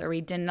illegal or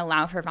we didn't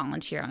allow for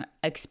volunteer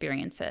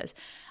experiences.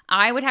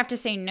 I would have to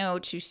say no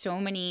to so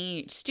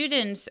many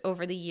students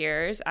over the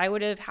years. I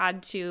would have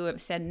had to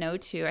have said no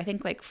to, I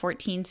think, like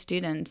 14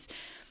 students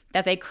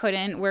that they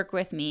couldn't work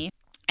with me.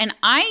 And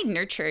I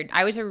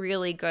was a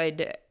really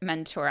good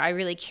mentor. I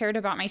really cared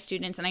about my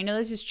students. And I know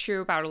this is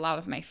true about a lot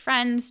of my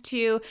friends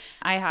too.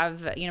 I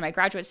have, my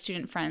graduate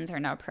student friends are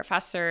now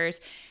professors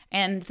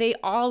and they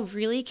all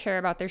really care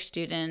about their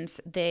students.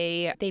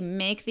 They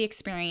make the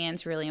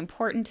experience really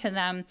important to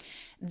them.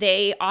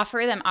 They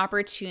offer them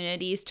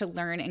opportunities to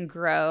learn and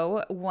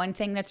grow. One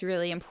thing that's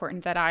really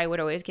important that I would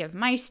always give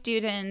my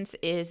students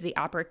is the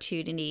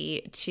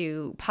opportunity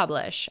to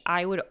publish.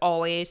 I would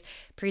always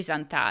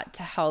present that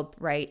to help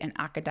write an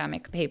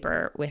academic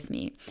paper with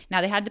me.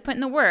 Now, they had to put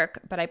in the work,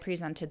 but I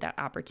presented that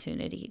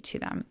opportunity to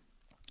them.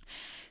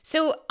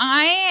 So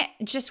I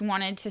just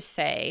wanted to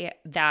say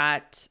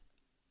that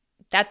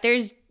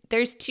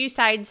there's two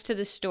sides to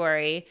the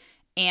story,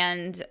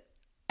 and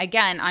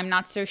again, I'm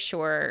not so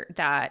sure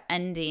that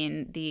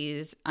ending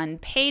these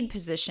unpaid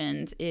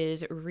positions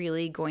is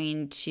really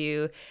going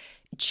to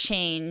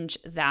change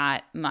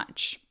that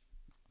much.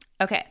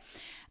 Okay.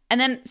 And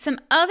then some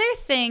other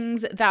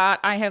things that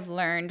I have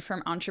learned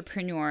from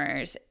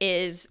entrepreneurs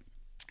is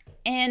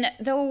in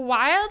the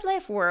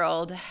wildlife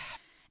world,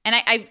 and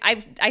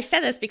I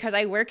said this because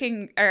I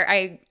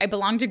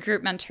belong to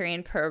group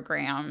mentoring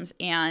programs,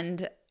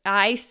 and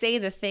I say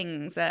the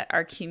things that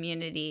our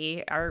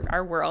community,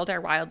 our world, our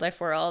wildlife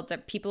world,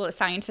 that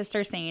scientists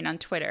are saying on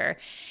Twitter.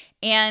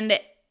 And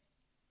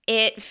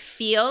it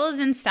feels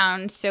and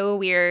sounds so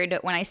weird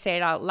when I say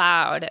it out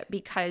loud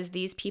because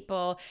these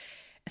people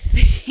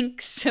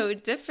think so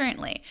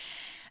differently.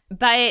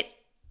 But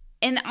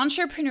in the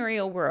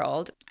entrepreneurial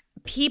world,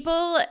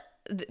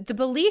 the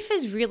belief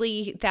is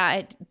really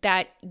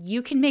that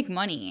you can make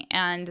money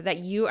and that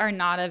you are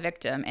not a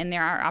victim and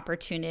there are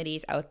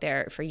opportunities out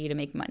there for you to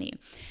make money.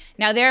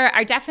 Now, there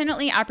are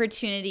definitely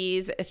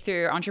opportunities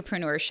through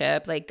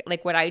entrepreneurship,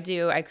 like what I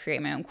do. I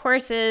create my own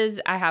courses.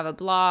 I have a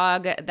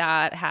blog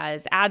that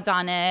has ads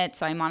on it,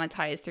 so I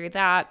monetize through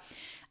that.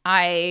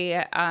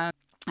 I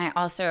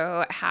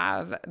also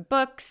have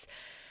books.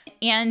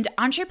 And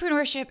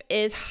entrepreneurship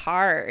is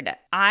hard.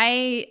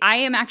 I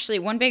am actually,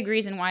 one big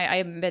reason why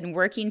I've been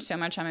working so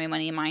much on my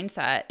money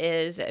mindset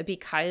is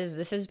because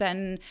this has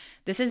been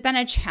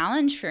a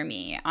challenge for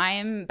me. I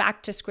am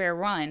back to square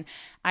one.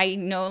 I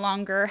no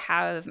longer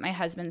have my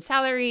husband's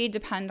salary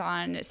depend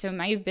on, so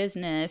my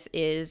business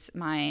is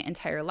my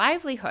entire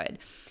livelihood.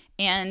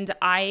 And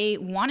I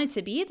want it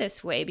to be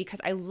this way because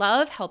I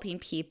love helping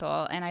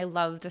people and I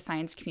love the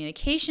science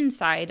communication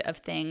side of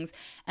things.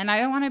 And I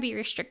don't want to be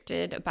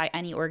restricted by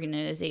any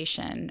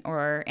organization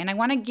and I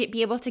want to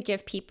be able to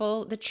give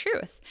people the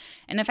truth.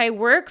 And if I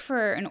work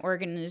for an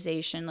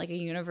organization like a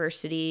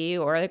university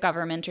or the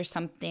government or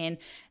something,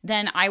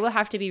 then I will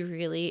have to be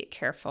really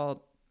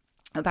careful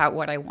about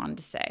what I want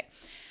to say.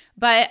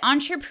 But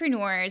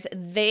entrepreneurs,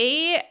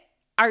 they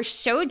are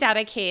so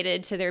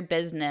dedicated to their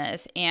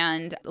business,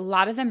 and a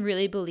lot of them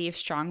really believe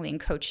strongly in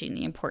coaching,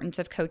 the importance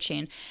of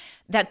coaching,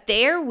 that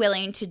they're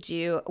willing to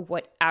do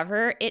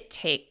whatever it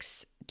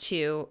takes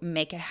to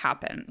make it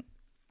happen.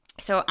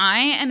 So I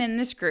am in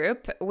this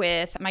group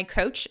with my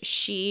coach.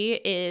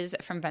 She is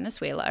from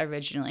Venezuela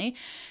originally.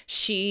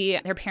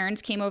 Her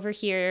parents came over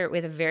here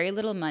with very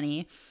little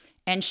money.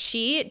 And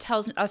she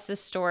tells us a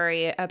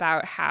story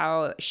about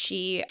how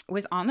she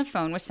was on the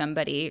phone with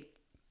somebody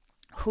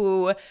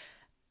who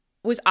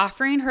was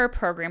offering her a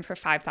program for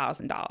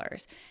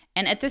 $5,000.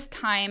 And at this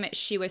time,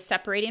 she was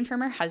separating from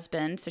her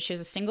husband. So she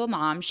was a single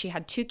mom. She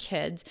had 2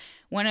 kids.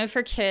 One of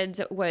her kids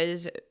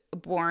was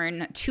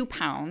born 2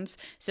 pounds.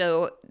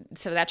 So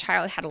that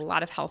child had a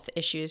lot of health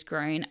issues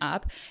growing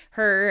up.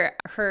 Her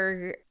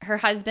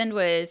husband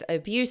was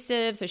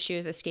abusive. So she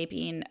was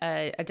escaping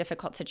a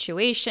difficult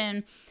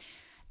situation.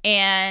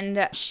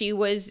 And she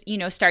was,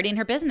 starting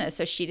her business.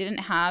 So she didn't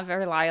have a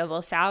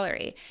reliable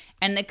salary.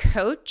 And the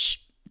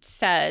coach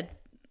said,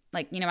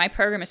 my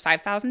program is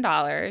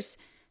 $5,000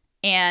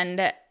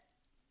 and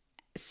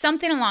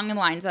something along the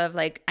lines of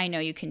I know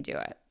you can do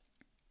it.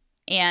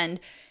 And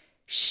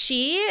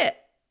she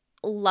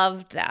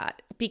loved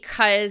that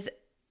because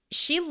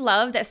she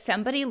loved that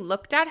somebody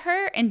looked at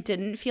her and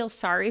didn't feel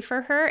sorry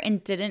for her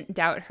and didn't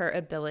doubt her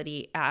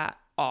ability at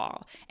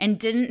all and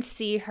didn't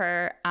see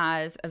her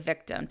as a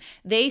victim.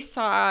 They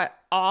saw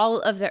all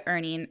of the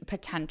earning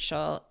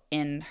potential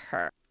in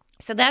her.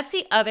 So that's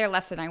the other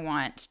lesson I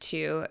want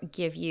to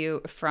give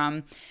you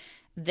from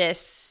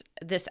this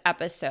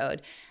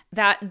episode,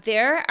 that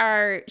there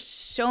are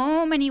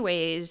so many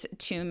ways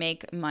to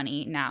make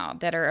money now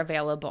that are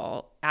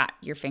available at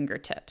your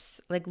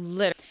fingertips,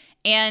 literally.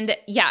 And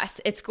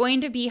yes, it's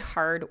going to be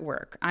hard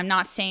work. I'm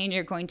not saying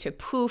you're going to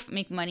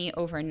make money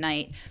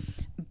overnight.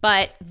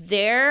 But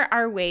there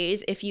are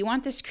ways, if you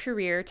want this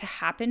career to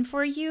happen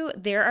for you,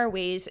 there are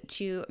ways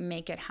to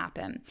make it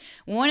happen.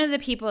 One of the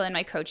people in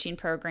my coaching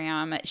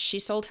program, she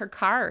sold her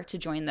car to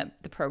join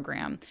the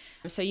program.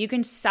 So you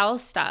can sell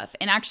stuff.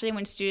 And actually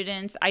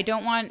I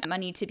don't want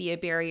money to be a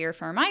barrier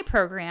for my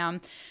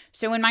program.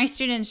 So when my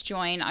students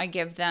join, I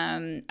give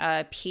them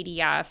a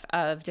PDF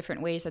of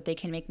different ways that they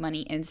can make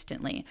money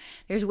instantly.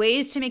 There's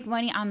ways to make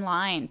money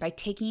online by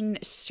taking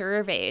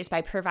surveys,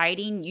 by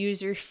providing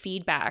user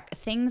feedback,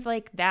 things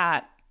like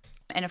that.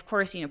 And of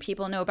course,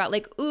 people know about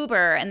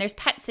Uber, and there's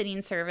pet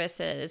sitting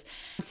services.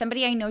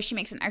 Somebody I know, she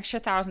makes an extra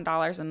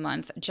 $1,000 a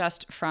month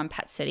just from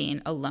pet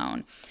sitting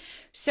alone.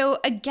 So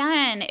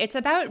again, it's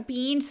about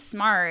being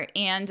smart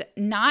and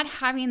not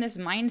having this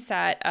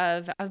mindset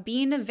of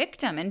being a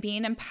victim and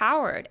being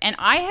empowered. And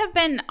I have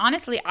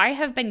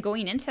been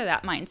going into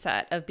that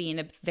mindset of being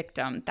a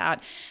victim,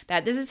 that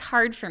this is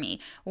hard for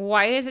me.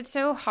 Why is it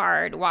so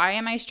hard? Why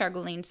am I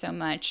struggling so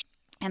much?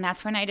 And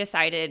that's when I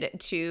decided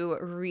to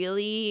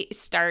really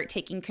start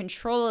taking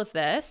control of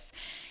this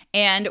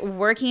and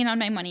working on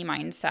my money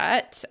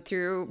mindset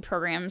through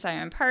programs I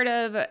am part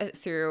of,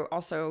 through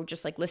also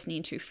just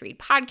listening to free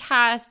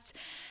podcasts.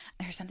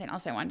 There's something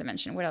else I wanted to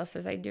mention. What else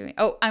was I doing?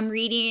 Oh, I'm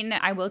reading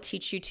I Will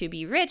Teach You to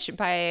Be Rich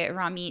by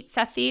Ramit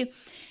Sethi.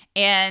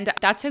 And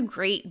that's a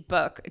great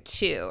book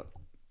too.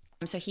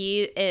 So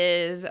he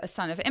is a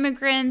son of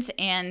immigrants,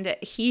 and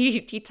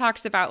he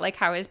talks about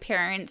how his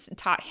parents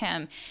taught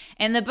him.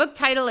 And the book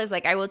title is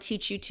I Will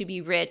Teach You to Be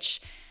Rich.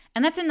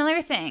 And that's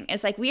another thing,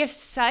 is we have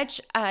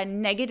such a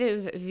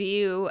negative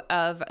view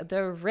of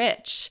the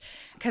rich,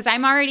 because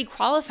I'm already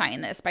qualifying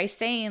this by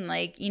saying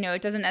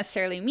it doesn't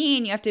necessarily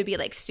mean you have to be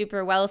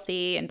super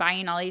wealthy and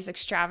buying all these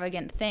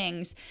extravagant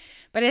things.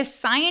 But as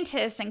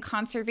scientists and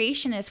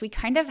conservationists, we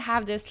kind of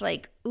have this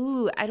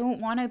ooh, I don't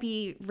want to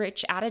be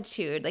rich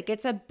attitude.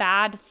 It's a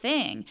bad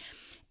thing.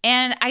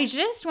 And I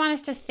just want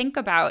us to think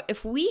about,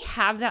 if we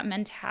have that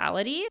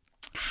mentality,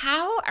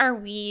 how are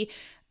we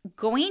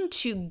going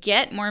to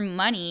get more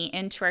money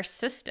into our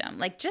system?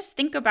 Just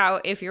think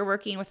about if you're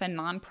working with a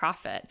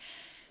nonprofit.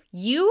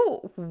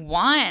 You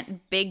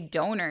want big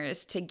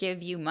donors to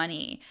give you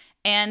money.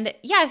 And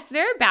yes,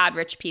 there are bad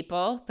rich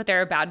people, but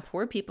there are bad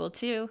poor people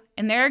too.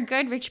 And there are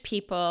good rich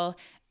people,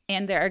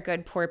 and there are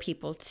good poor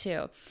people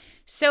too.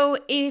 So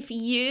if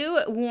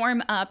you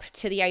warm up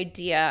to the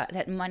idea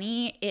that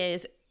money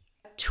is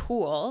a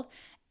tool,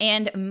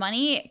 and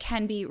money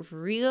can be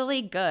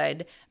really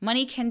good,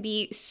 money can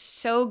be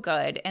so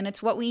good, and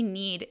it's what we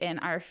need in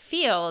our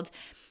field.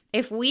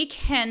 If we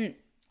can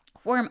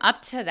warm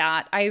up to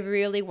that, I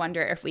really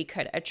wonder if we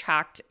could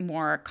attract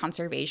more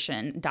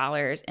conservation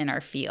dollars in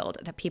our field,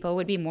 that people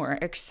would be more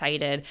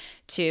excited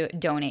to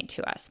donate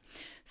to us.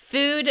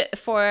 Food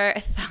for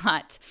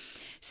thought.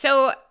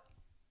 So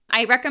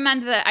I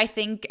recommend I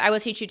think I Will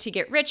Teach You to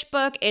Get Rich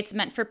book. It's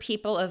meant for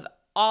people of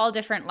all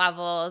different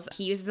levels.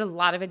 He uses a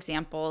lot of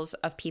examples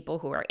of people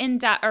who are in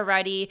debt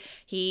already.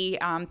 He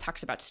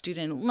talks about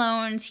student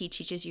loans. He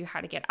teaches you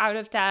how to get out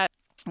of debt,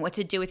 what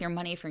to do with your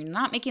money if you're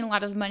not making a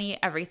lot of money,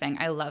 everything.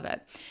 I love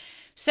it.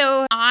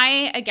 So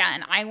I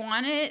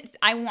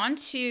want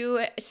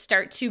to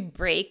start to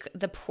break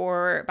the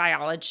poor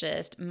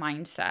biologist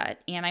mindset,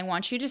 and I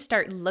want you to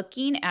start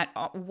looking at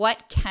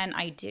what can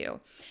I do?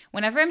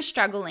 Whenever I'm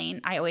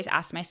struggling, I always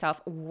ask myself,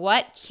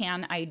 what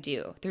can I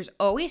do? There's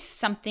always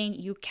something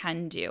you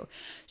can do.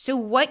 So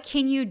what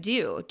can you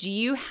do? Do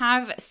you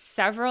have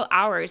several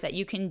hours that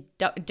you can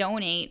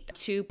donate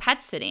to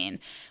pet sitting?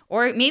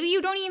 Or maybe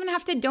you don't even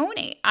have to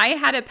donate. I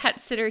had a pet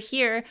sitter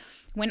here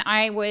when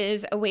I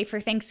was away for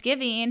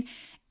Thanksgiving,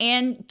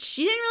 and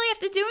she didn't really have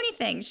to do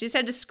anything. She just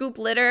had to scoop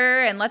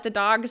litter and let the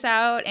dogs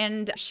out,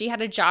 and she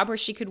had a job where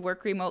she could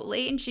work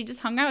remotely, and she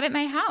just hung out at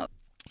my house.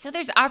 So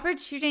there's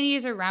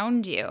opportunities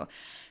around you.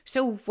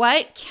 So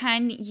what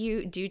can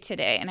you do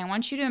today? And I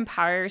want you to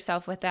empower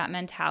yourself with that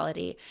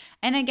mentality.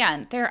 And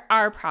again, there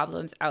are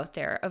problems out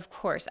there. Of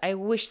course, I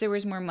wish there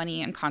was more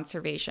money in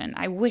conservation.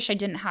 I wish I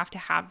didn't have to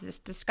have this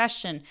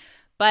discussion.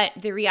 But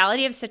the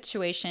reality of the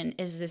situation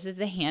is this is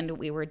the hand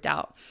we were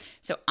dealt.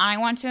 So I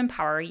want to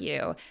empower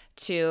you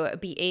to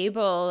be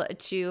able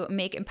to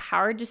make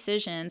empowered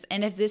decisions.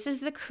 And if this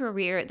is the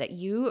career that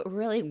you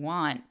really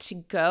want, to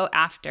go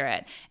after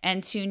it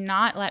and to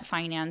not let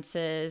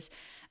finances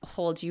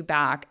hold you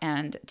back,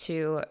 and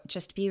to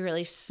just be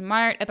really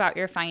smart about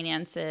your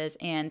finances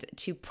and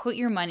to put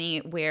your money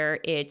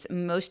where it's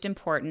most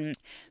important.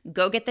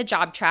 Go get the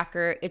job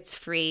tracker. It's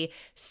free.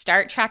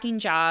 Start tracking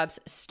jobs.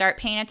 Start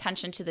paying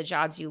attention to the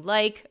jobs you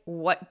like,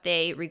 what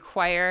they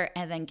require,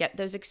 and then get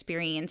those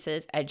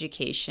experiences,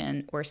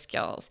 education, or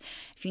skills.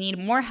 If you need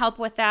more help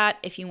with that,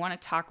 if you want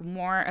to talk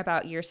more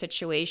about your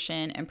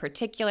situation in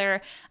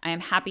particular, I am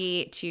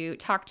happy to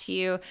talk to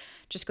you.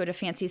 Just go to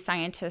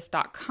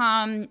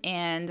fancyscientist.com,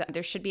 and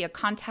there should be a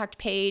contact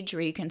page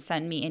where you can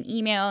send me an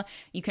email.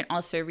 You can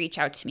also reach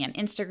out to me on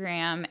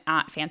Instagram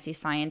at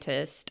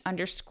fancy_scientist.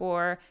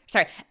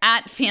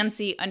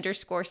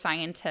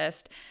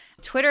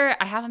 Twitter,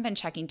 I haven't been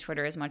checking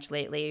Twitter as much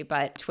lately,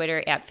 but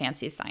Twitter at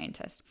Fancy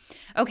Scientist.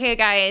 Okay,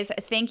 guys,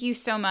 thank you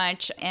so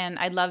much. And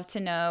I'd love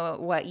to know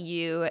what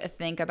you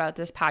think about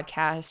this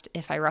podcast,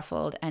 if I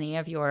ruffled any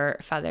of your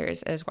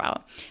feathers as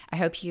well. I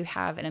hope you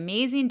have an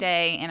amazing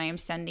day, and I am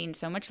sending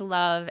so much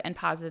love and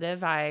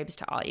positive vibes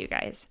to all you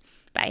guys.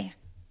 Bye.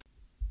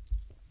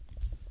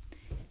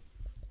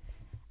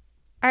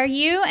 Are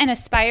you an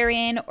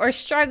aspiring or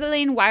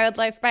struggling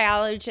wildlife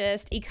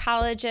biologist,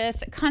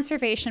 ecologist,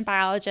 conservation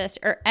biologist,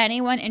 or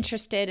anyone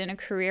interested in a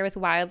career with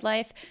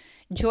wildlife?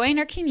 Join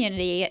our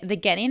community, the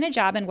Getting a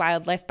Job in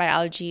Wildlife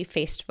Biology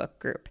Facebook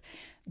group.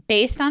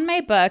 Based on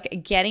my book,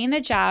 Getting a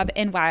Job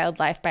in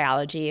Wildlife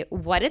Biology,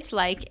 What It's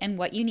Like and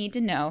What You Need to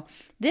Know,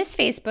 this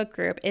Facebook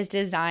group is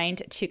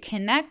designed to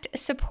connect,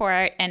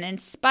 support, and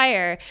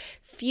inspire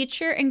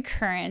future and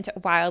current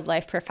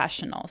wildlife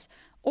professionals,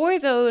 or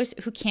those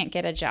who can't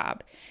get a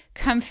job.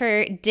 Come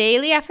for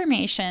daily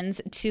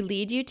affirmations to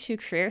lead you to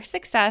career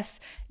success,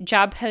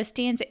 job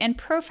postings, and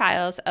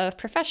profiles of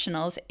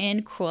professionals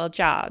in cool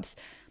jobs.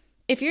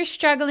 If you're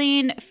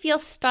struggling, feel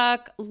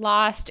stuck,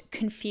 lost,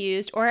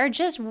 confused, or are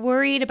just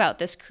worried about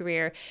this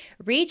career,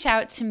 reach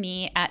out to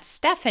me at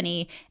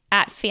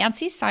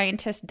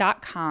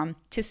stephanie@fancyscientist.com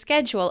to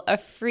schedule a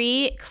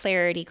free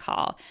clarity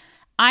call.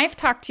 I've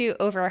talked to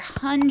over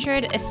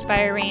 100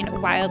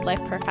 aspiring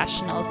wildlife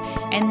professionals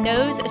and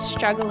those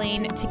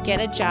struggling to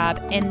get a job,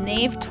 and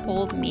they've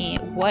told me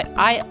what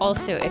I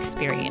also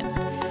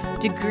experienced.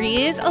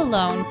 Degrees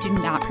alone do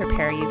not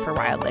prepare you for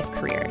wildlife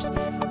careers.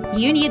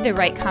 You need the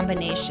right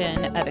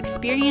combination of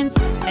experience,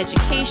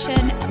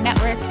 education,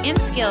 network,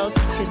 and skills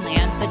to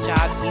land the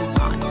job you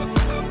want.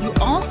 You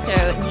also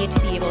need to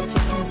be able to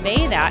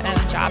convey that on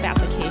a job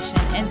application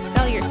and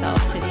sell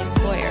yourself to the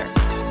employer.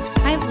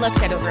 I've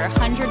looked at over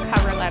 100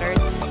 cover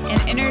letters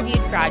and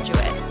interviewed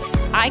graduates.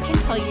 I can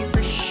tell you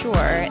for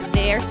sure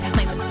they are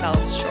selling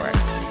themselves short,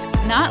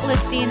 not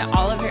listing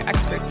all of their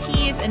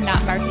expertise and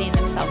not marketing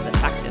themselves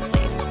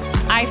effectively.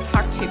 I've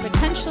talked to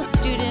potential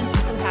students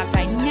who have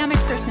dynamic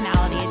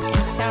personalities and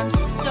sound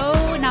so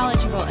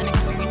knowledgeable and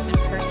experienced in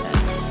person,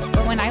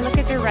 but when I look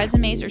at their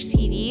resumes or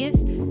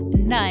CVs,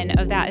 none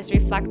of that is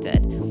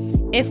reflected.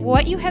 If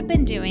what you have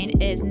been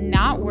doing is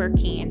not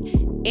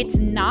working, it's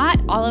not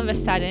all of a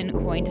sudden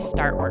going to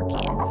start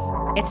working.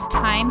 It's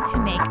time to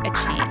make a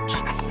change.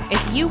 If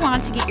you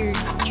want to get your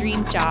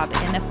dream job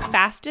in the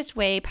fastest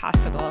way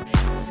possible,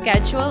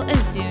 schedule a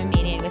Zoom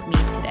meeting with me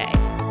today.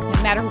 No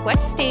matter what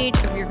stage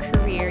of your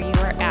career you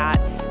are at,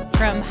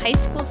 from high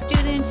school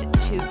student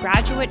to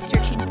graduate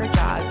searching for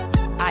jobs,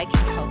 I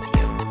can help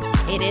you.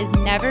 It is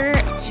never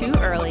too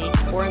early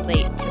or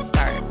late to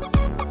start.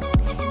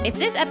 If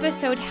this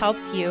episode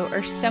helped you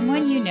or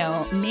someone you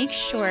know, make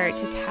sure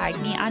to tag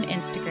me on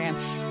Instagram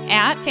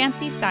at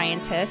Fancy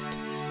Scientist,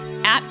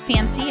 at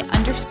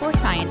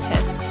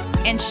Fancy_Scientist,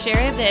 and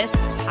share this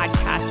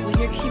podcast with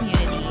your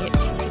community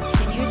to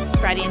continue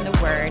spreading the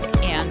word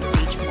and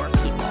reach more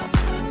people.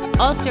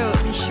 Also,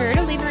 be sure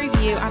to leave a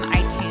review on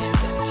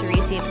iTunes to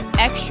receive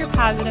extra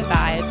positive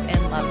vibes and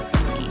love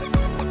from me.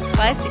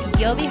 Plus,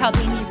 you'll be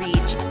helping me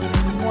reach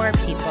even more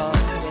people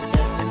with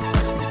this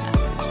important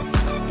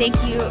message. Thank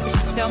you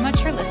so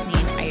much for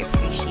listening. I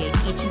appreciate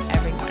each and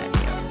every